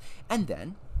heaven and earth, and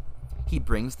then he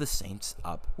brings the saints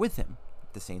up with him.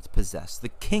 The saints possess the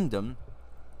kingdom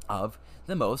of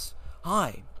the Most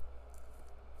High.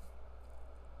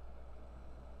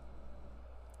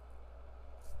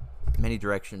 Many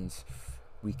directions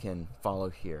we can follow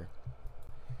here.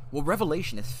 Well,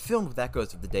 Revelation is filled with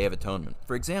echoes of the Day of Atonement.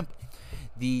 For example,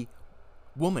 the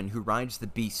woman who rides the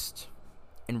beast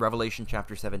in Revelation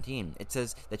chapter 17, it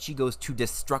says that she goes to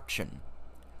destruction.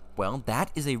 Well, that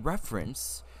is a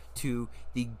reference to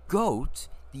the goat,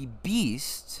 the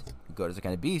beast, the goat is a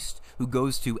kind of beast, who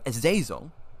goes to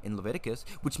Azazel in Leviticus,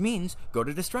 which means go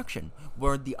to destruction,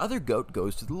 where the other goat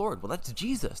goes to the Lord. Well, that's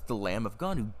Jesus, the Lamb of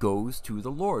God, who goes to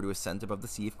the Lord, who ascends above the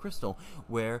sea of crystal,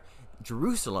 where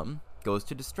Jerusalem goes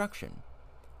to destruction,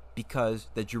 because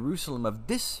the Jerusalem of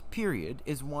this period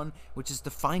is one which has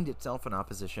defined itself in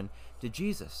opposition to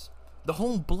Jesus. The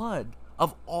whole blood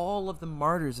of all of the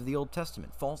martyrs of the Old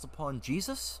Testament falls upon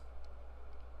Jesus,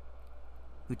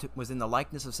 who was in the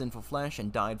likeness of sinful flesh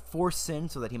and died for sin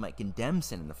so that he might condemn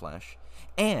sin in the flesh,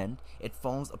 and it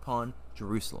falls upon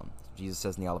Jerusalem, Jesus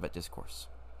says in the Olivet Discourse.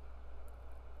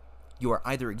 You are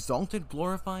either exalted,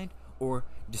 glorified, or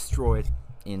destroyed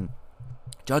in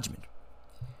judgment.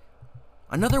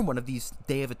 Another one of these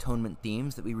Day of Atonement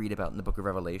themes that we read about in the book of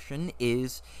Revelation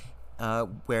is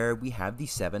where we have the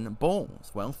 7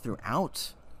 bowls. Well,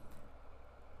 throughout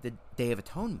the Day of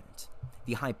Atonement,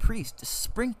 the high priest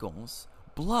sprinkles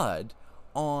blood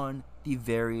on the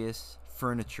various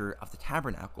furniture of the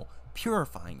tabernacle,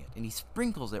 purifying it. And he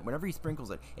sprinkles it. Whenever he sprinkles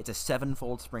it, it's a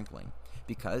 7-fold sprinkling,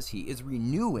 because he is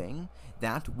renewing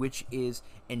that which is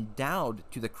endowed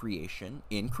to the creation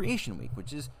in creation week,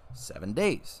 which is 7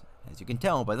 days, as you can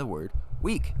tell by the word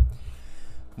week.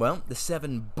 Well, the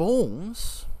 7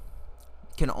 bowls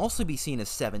can also be seen as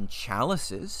 7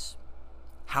 chalices.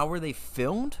 How are they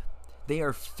filled? They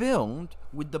are filled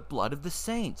with the blood of the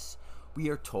saints. We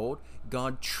are told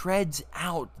God treads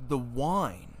out the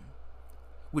wine,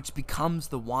 which becomes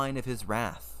the wine of his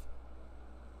wrath.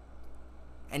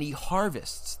 And he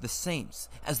harvests the saints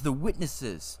as the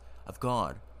witnesses of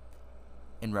God.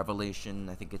 In Revelation,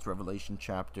 I think it's Revelation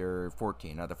chapter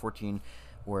 14, either 14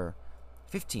 or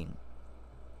 15.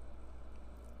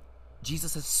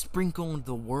 Jesus has sprinkled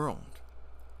the world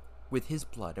with his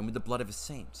blood and with the blood of his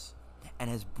saints, and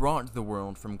has brought the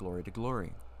world from glory to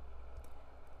glory.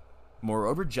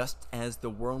 Moreover, just as the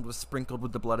world was sprinkled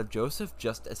with the blood of Joseph,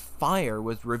 just as fire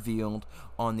was revealed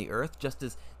on the earth, just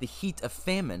as the heat of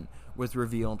famine was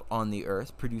revealed on the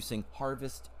earth, producing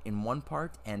harvest in one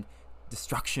part and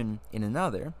destruction in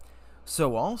another,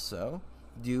 so also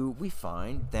do we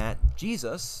find that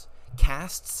Jesus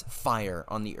casts fire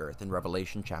on the earth in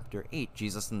Revelation chapter 8.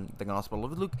 Jesus in the Gospel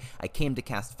of Luke, I came to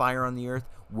cast fire on the earth,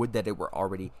 would that it were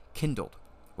already kindled.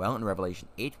 Well, in Revelation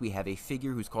 8, we have a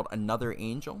figure who's called another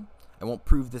angel. I won't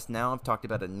prove this now. I've talked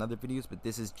about it in other videos, but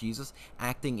this is Jesus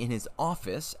acting in his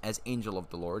office as angel of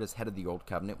the Lord, as head of the Old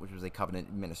Covenant, which was a covenant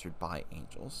administered by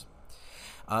angels.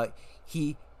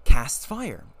 He casts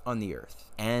fire on the earth,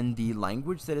 and the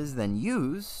language that is then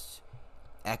used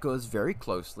echoes very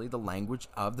closely the language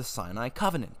of the Sinai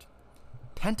covenant.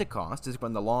 Pentecost is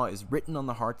when the law is written on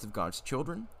the hearts of God's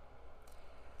children.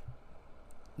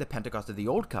 The Pentecost of the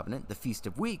Old Covenant, the Feast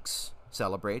of Weeks,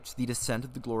 celebrates the descent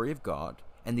of the glory of God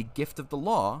and the gift of the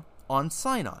law on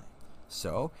Sinai.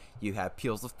 So you have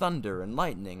peals of thunder and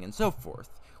lightning and so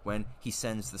forth when he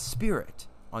sends the Spirit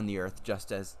on the earth,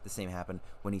 just as the same happened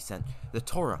when he sent the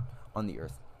Torah on the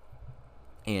earth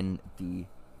in the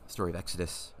story of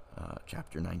Exodus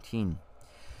chapter 19.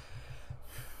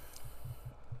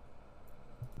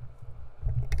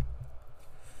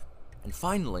 And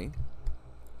finally,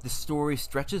 the story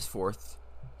stretches forth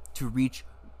to reach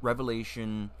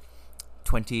Revelation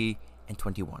 20 and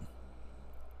 21.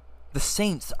 The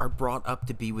saints are brought up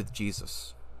to be with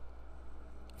Jesus.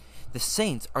 The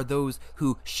saints are those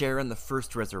who share in the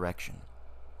first resurrection.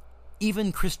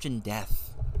 Even Christian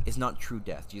death is not true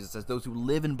death. Jesus says, those who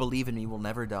live and believe in me will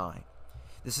never die.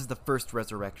 This is the first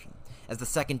resurrection. As the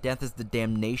second death is the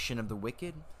damnation of the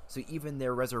wicked, so even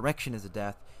their resurrection is a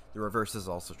death, the reverse is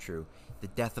also true. The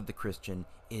death of the Christian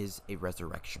is a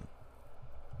resurrection.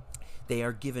 They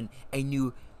are given a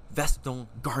new vestal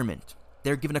garment.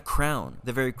 They're given a crown,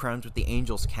 the very crowns which the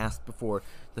angels cast before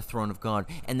the throne of God,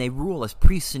 and they rule as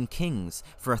priests and kings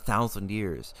for 1,000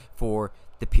 years, for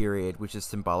the period which is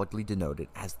symbolically denoted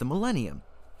as the millennium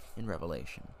in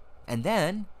Revelation. And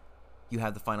then you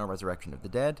have the final resurrection of the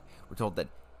dead. We're told that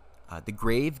the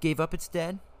grave gave up its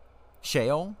dead,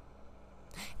 Sheol,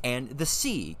 and the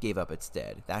sea gave up its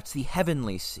dead. That's the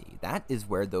heavenly sea. That is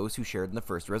where those who shared in the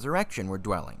first resurrection were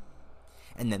dwelling.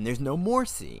 And then there's no more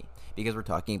sea, because we're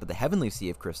talking about the heavenly sea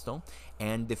of crystal,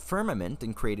 and the firmament,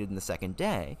 and created in the second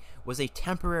day, was a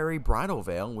temporary bridal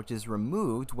veil which is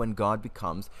removed when God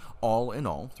becomes all in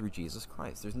all through Jesus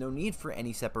Christ. There's no need for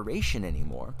any separation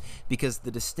anymore, because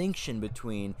the distinction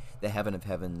between the heaven of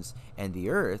heavens and the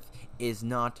earth is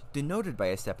not denoted by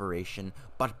a separation,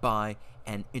 but by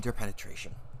an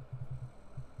interpenetration.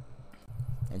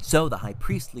 And so the high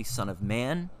priestly Son of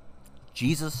Man,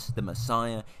 Jesus, the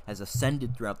Messiah, has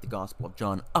ascended throughout the Gospel of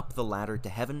John up the ladder to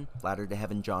heaven,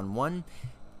 John 1,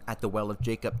 at the well of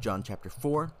Jacob, John chapter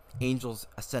 4, angels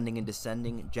ascending and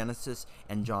descending, Genesis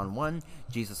and John 1.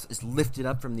 Jesus is lifted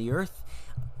up from the earth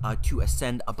to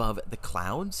ascend above the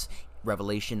clouds.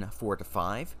 Revelation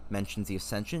 4-5 mentions the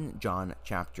ascension, John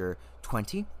chapter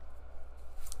 20.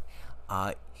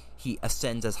 He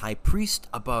ascends as high priest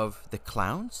above the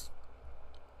clouds.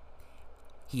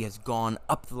 He has gone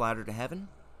up the ladder to heaven,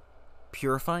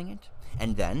 purifying it,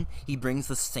 and then he brings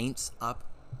the saints up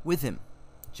with him,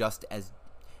 just as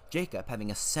Jacob,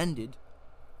 having ascended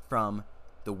from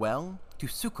the well to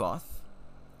Sukkoth,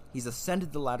 he's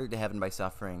ascended the ladder to heaven by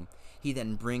suffering. He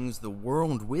then brings the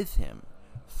world with him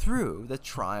through the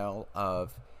trial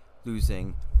of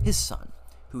losing his son,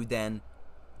 who then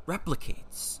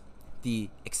replicates the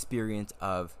experience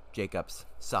of Jacob's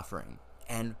suffering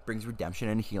and brings redemption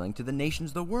and healing to the nations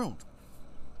of the world.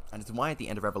 And it's why at the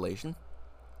end of Revelation,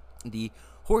 the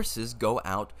horses go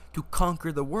out to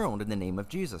conquer the world in the name of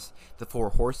Jesus. The 4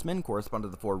 horsemen correspond to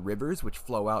the 4 rivers which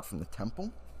flow out from the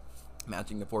temple,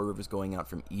 matching the 4 rivers going out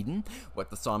from Eden, what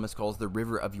the psalmist calls the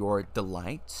river of your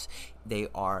delights. They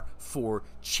are 4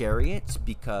 chariots,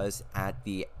 because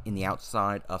in the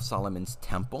outside of Solomon's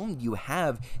temple, you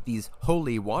have these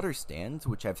holy water stands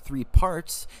which have 3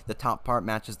 parts. The top part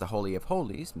matches the Holy of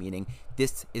Holies, meaning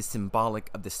this is symbolic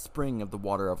of the spring of the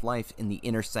water of life in the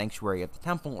inner sanctuary of the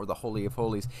temple, or the Holy of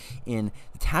Holies in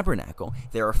the tabernacle.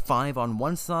 There are 5 on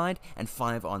one side and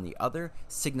 5 on the other,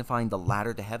 signifying the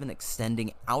ladder to heaven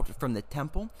extending out from the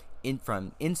temple,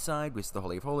 from inside, which is the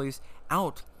Holy of Holies,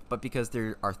 out. But because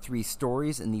there are 3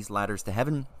 stories in these ladders to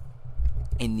heaven,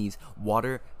 in these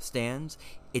water stands,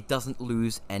 it doesn't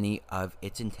lose any of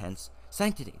its intense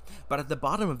sanctity. But at the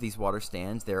bottom of these water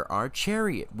stands, there are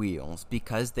chariot wheels,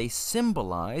 because they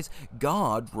symbolize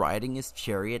God riding his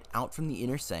chariot out from the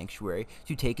inner sanctuary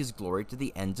to take his glory to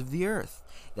the ends of the earth.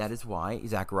 That is why,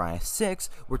 Zechariah 6,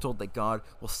 we're told that God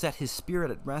will set his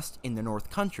spirit at rest in the north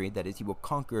country, that is, he will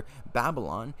conquer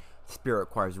Babylon. The spirit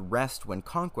requires rest when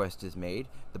conquest is made.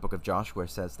 The book of Joshua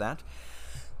says that.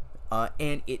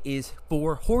 And it is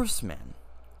 4 horsemen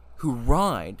who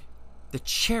ride the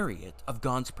chariot of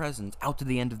God's presence out to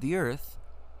the end of the earth,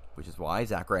 which is why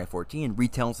Zechariah 14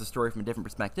 retells the story from a different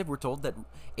perspective. We're told that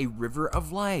a river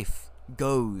of life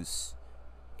goes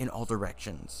in all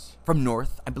directions. From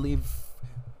north, I believe,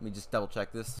 let me just double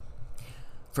check this.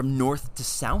 From north to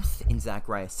south in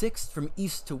Zechariah 6, from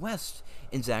east to west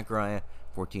in Zechariah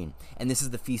 14. And this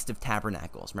is the Feast of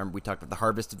Tabernacles. Remember we talked about the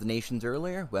Harvest of the Nations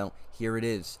earlier? Well, here it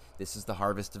is. This is the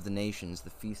Harvest of the Nations,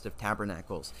 the Feast of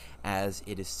Tabernacles, as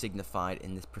it is signified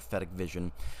in this prophetic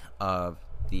vision of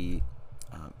the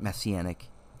Messianic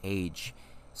age.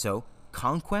 So,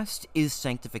 conquest is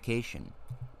sanctification.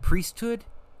 Priesthood,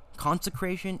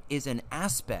 consecration, is an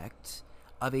aspect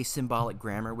of a symbolic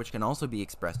grammar which can also be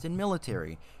expressed in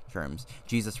military terms.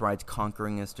 Jesus rides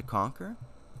conquering us to conquer,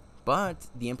 but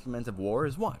the implement of war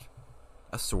is what?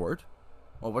 A sword.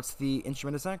 Well, what's the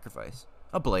instrument of sacrifice?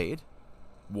 A blade.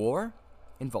 War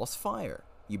involves fire.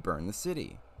 You burn the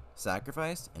city.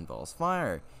 Sacrifice involves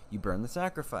fire. You burn the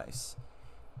sacrifice.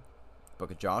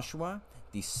 Book of Joshua,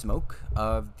 the smoke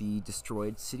of the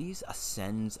destroyed cities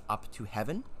ascends up to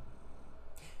heaven.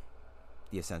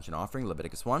 The ascension offering,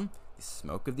 Leviticus 1, the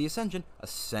smoke of the ascension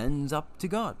ascends up to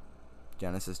God.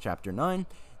 Genesis chapter 9,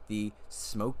 the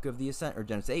smoke of the ascension, or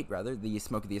Genesis 8 rather, the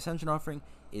smoke of the ascension offering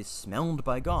is smelled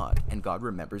by God, and God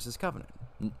remembers his covenant.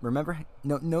 Remember,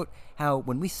 note how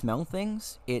when we smell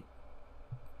things, it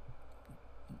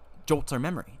jolts our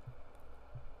memory.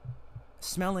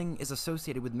 Smelling is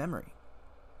associated with memory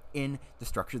in the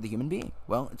structure of the human being.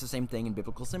 Well, it's the same thing in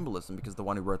biblical symbolism, because the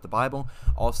one who wrote the Bible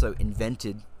also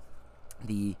invented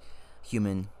the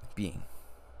human being.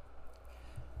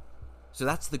 So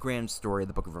that's the grand story of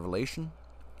the book of Revelation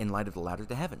in light of the ladder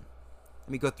to heaven.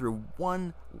 Let me go through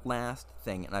one last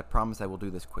thing, and I promise I will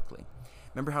do this quickly.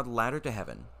 Remember how the ladder to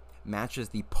heaven matches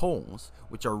the poles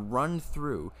which are run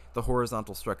through the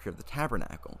horizontal structure of the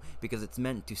tabernacle, because it's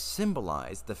meant to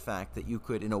symbolize the fact that you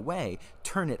could, in a way,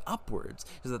 turn it upwards,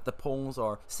 so that the poles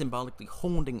are symbolically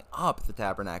holding up the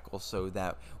tabernacle, so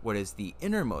that what is the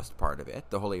innermost part of it,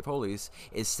 the Holy of Holies,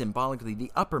 is symbolically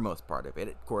the uppermost part of it.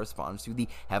 It corresponds to the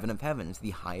heaven of heavens, the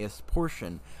highest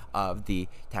portion of the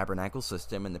tabernacle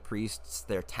system, and the priests,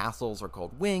 their tassels are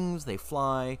called wings, they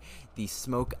fly, the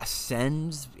smoke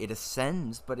ascends, it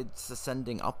ascends, but it's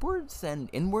ascending upwards and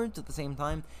inwards at the same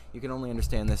time. You can only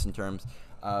understand this in terms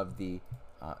of the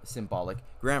symbolic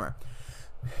grammar.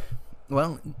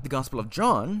 Well, the Gospel of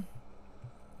John,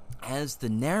 as the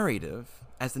narrative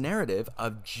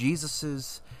of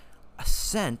Jesus's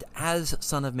ascent as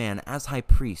Son of Man, as High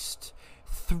Priest,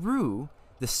 through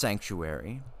the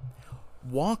sanctuary,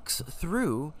 walks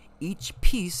through each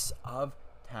piece of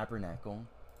tabernacle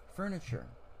furniture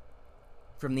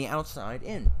from the outside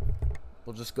in.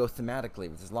 We'll just go thematically.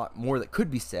 There's a lot more that could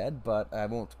be said, but I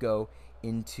won't go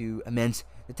into immense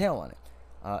detail on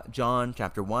it. John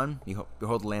chapter 1,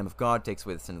 behold the Lamb of God takes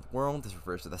away the sin of the world. This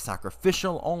refers to the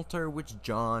sacrificial altar, which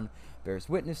John bears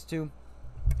witness to.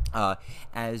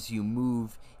 As you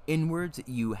move inwards,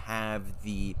 you have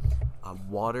the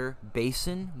water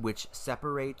basin, which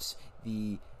separates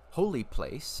the holy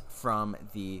place from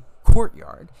the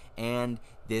courtyard, and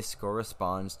this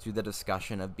corresponds to the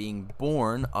discussion of being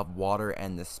born of water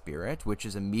and the Spirit, which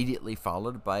is immediately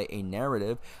followed by a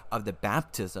narrative of the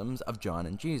baptisms of John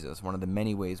and Jesus, one of the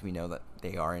many ways we know that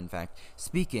they are in fact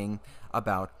speaking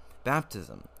about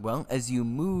baptism. Well, as you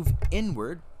move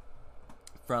inward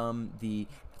from the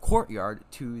courtyard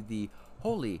to the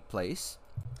holy place,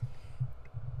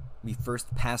 we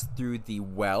first pass through the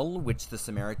well, which the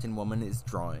Samaritan woman is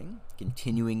drawing,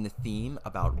 continuing the theme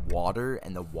about water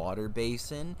and the water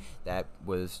basin that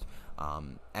was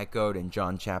echoed in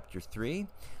John chapter 3.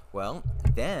 Well,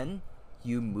 then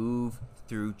you move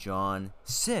through John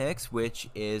 6, which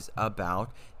is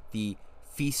about the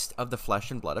feast of the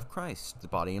flesh and blood of Christ, the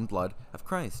body and blood of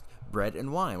Christ, bread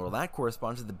and wine. Well, that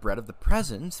corresponds to the bread of the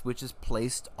presence, which is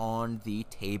placed on the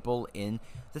table in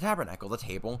the tabernacle, the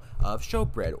table of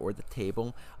showbread, or the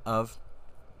table of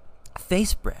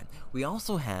face bread. We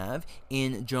also have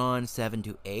in John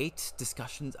 7-8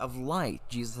 discussions of light.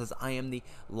 Jesus says, I am the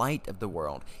light of the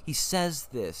world. He says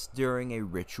this during a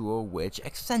ritual which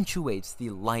accentuates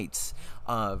the lights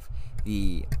of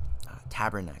the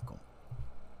tabernacle.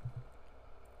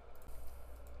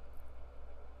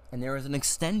 And there is an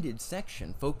extended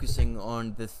section focusing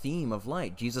on the theme of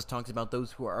light. Jesus talks about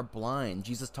those who are blind.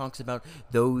 Jesus talks about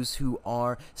those who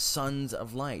are sons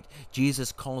of light.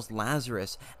 Jesus calls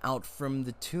Lazarus out from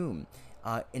the tomb,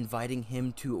 inviting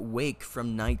him to wake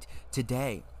from night to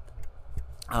day.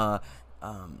 And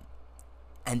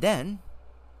then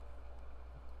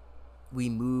we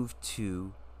move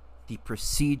to the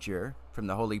procedure from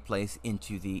the holy place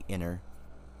into the inner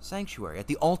sanctuary. At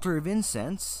the altar of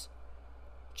incense,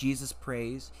 Jesus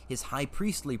prays his high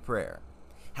priestly prayer.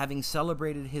 Having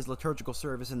celebrated his liturgical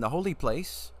service in the holy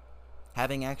place,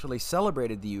 having actually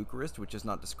celebrated the Eucharist, which is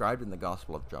not described in the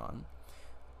Gospel of John,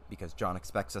 because John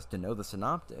expects us to know the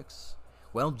synoptics,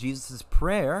 well, Jesus'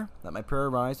 prayer, "Let my prayer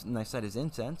arise and thy sight is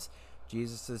incense,"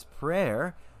 Jesus'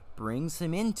 prayer brings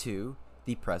him into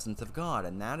the presence of God,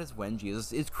 and that is when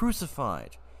Jesus is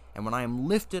crucified. "And when I am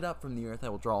lifted up from the earth, I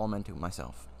will draw all men to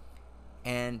myself."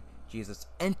 And Jesus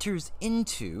enters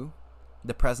into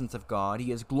the presence of God.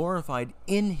 He is glorified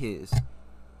in his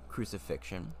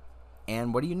crucifixion.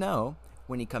 And what do you know?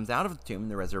 When he comes out of the tomb in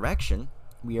the resurrection,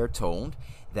 we are told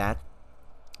that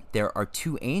there are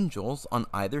two angels on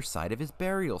either side of his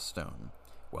burial stone.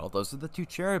 Well, those are the two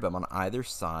cherubim on either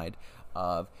side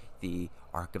of the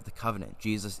Ark of the Covenant.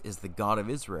 Jesus is the God of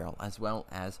Israel, as well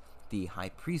as the high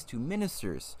priest who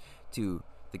ministers to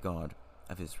the God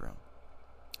of Israel.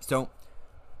 So,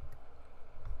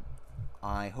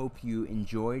 I hope you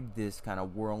enjoyed this kind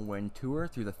of whirlwind tour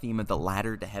through the theme of the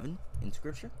ladder to heaven in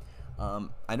Scripture.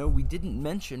 I know we didn't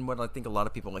mention what I think a lot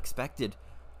of people expected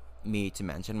me to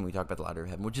mention when we talk about the ladder of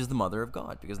heaven, which is the Mother of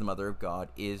God, because the Mother of God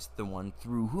is the one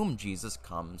through whom Jesus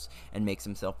comes and makes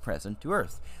himself present to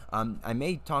earth. I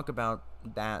may talk about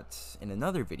that in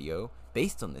another video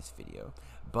based on this video,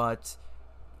 but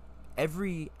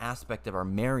every aspect of our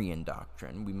Marian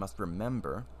doctrine, we must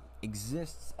remember,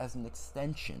 exists as an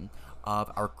extension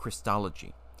of our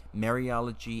Christology.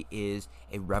 Mariology is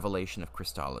a revelation of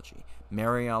Christology.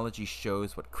 Mariology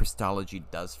shows what Christology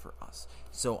does for us.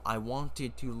 So I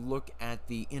wanted to look at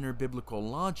the inner biblical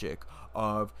logic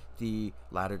of the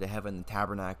ladder to heaven, the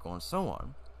tabernacle, and so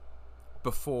on,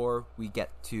 before we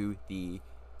get to the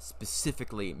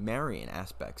specifically Marian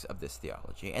aspects of this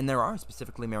theology. And there are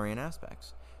specifically Marian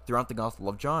aspects. Throughout the Gospel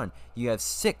of John, you have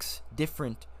 6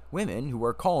 different women who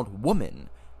are called woman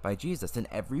by Jesus, and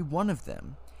every one of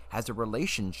them has a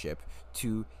relationship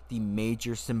to the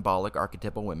major symbolic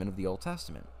archetypal women of the Old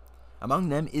Testament. Among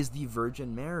them is the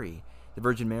Virgin Mary. The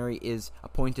Virgin Mary is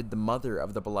appointed the mother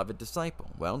of the beloved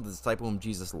disciple. Well, the disciple whom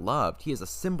Jesus loved, he is a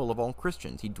symbol of all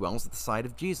Christians. He dwells at the side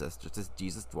of Jesus, just as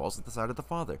Jesus dwells at the side of the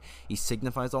Father. He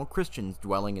signifies all Christians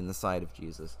dwelling in the side of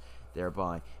Jesus.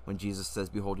 Thereby, when Jesus says,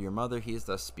 "Behold your mother," he is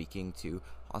thus speaking to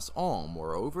us all.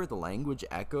 Moreover, the language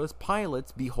echoes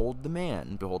Pilate's "Behold the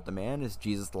man." Behold the man is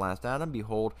Jesus the last Adam.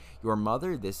 Behold your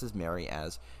mother. This is Mary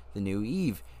as the new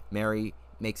Eve. Mary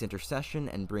makes intercession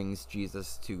and brings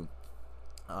Jesus to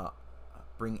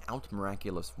bring out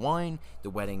miraculous wine. The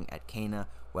wedding at Cana,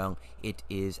 well, it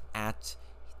is at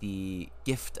the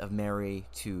gift of Mary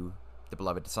to the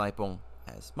beloved disciple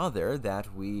as mother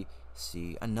that we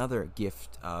see another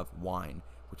gift of wine,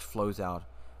 which flows out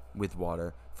with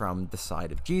water from the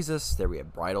side of Jesus. There we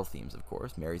have bridal themes, of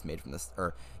course. Mary's made from this,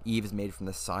 or Eve is made from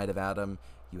the side of Adam.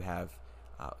 You have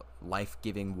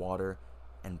life-giving water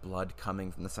and blood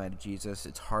coming from the side of Jesus.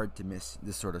 It's hard to miss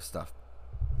this sort of stuff.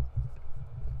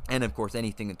 And of course,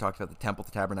 anything that talks about the temple,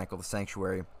 the tabernacle, the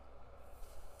sanctuary,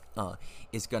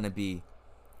 is going to be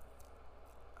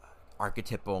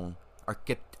archetypally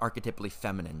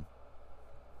feminine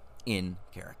in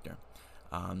character,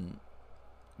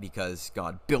 because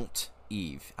God built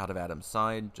Eve out of Adam's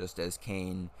side, just as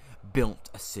Cain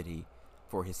built a city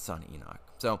for his son Enoch.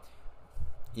 So,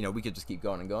 we could just keep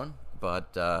going and going,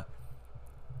 but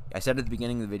I said at the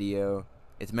beginning of the video,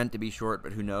 it's meant to be short,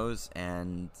 but who knows,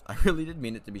 and I really did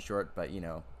mean it to be short, but,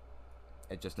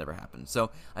 it just never happened.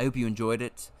 So, I hope you enjoyed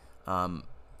it.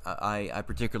 I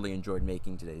particularly enjoyed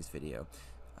making today's video,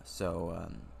 so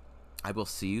I will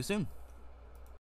see you soon.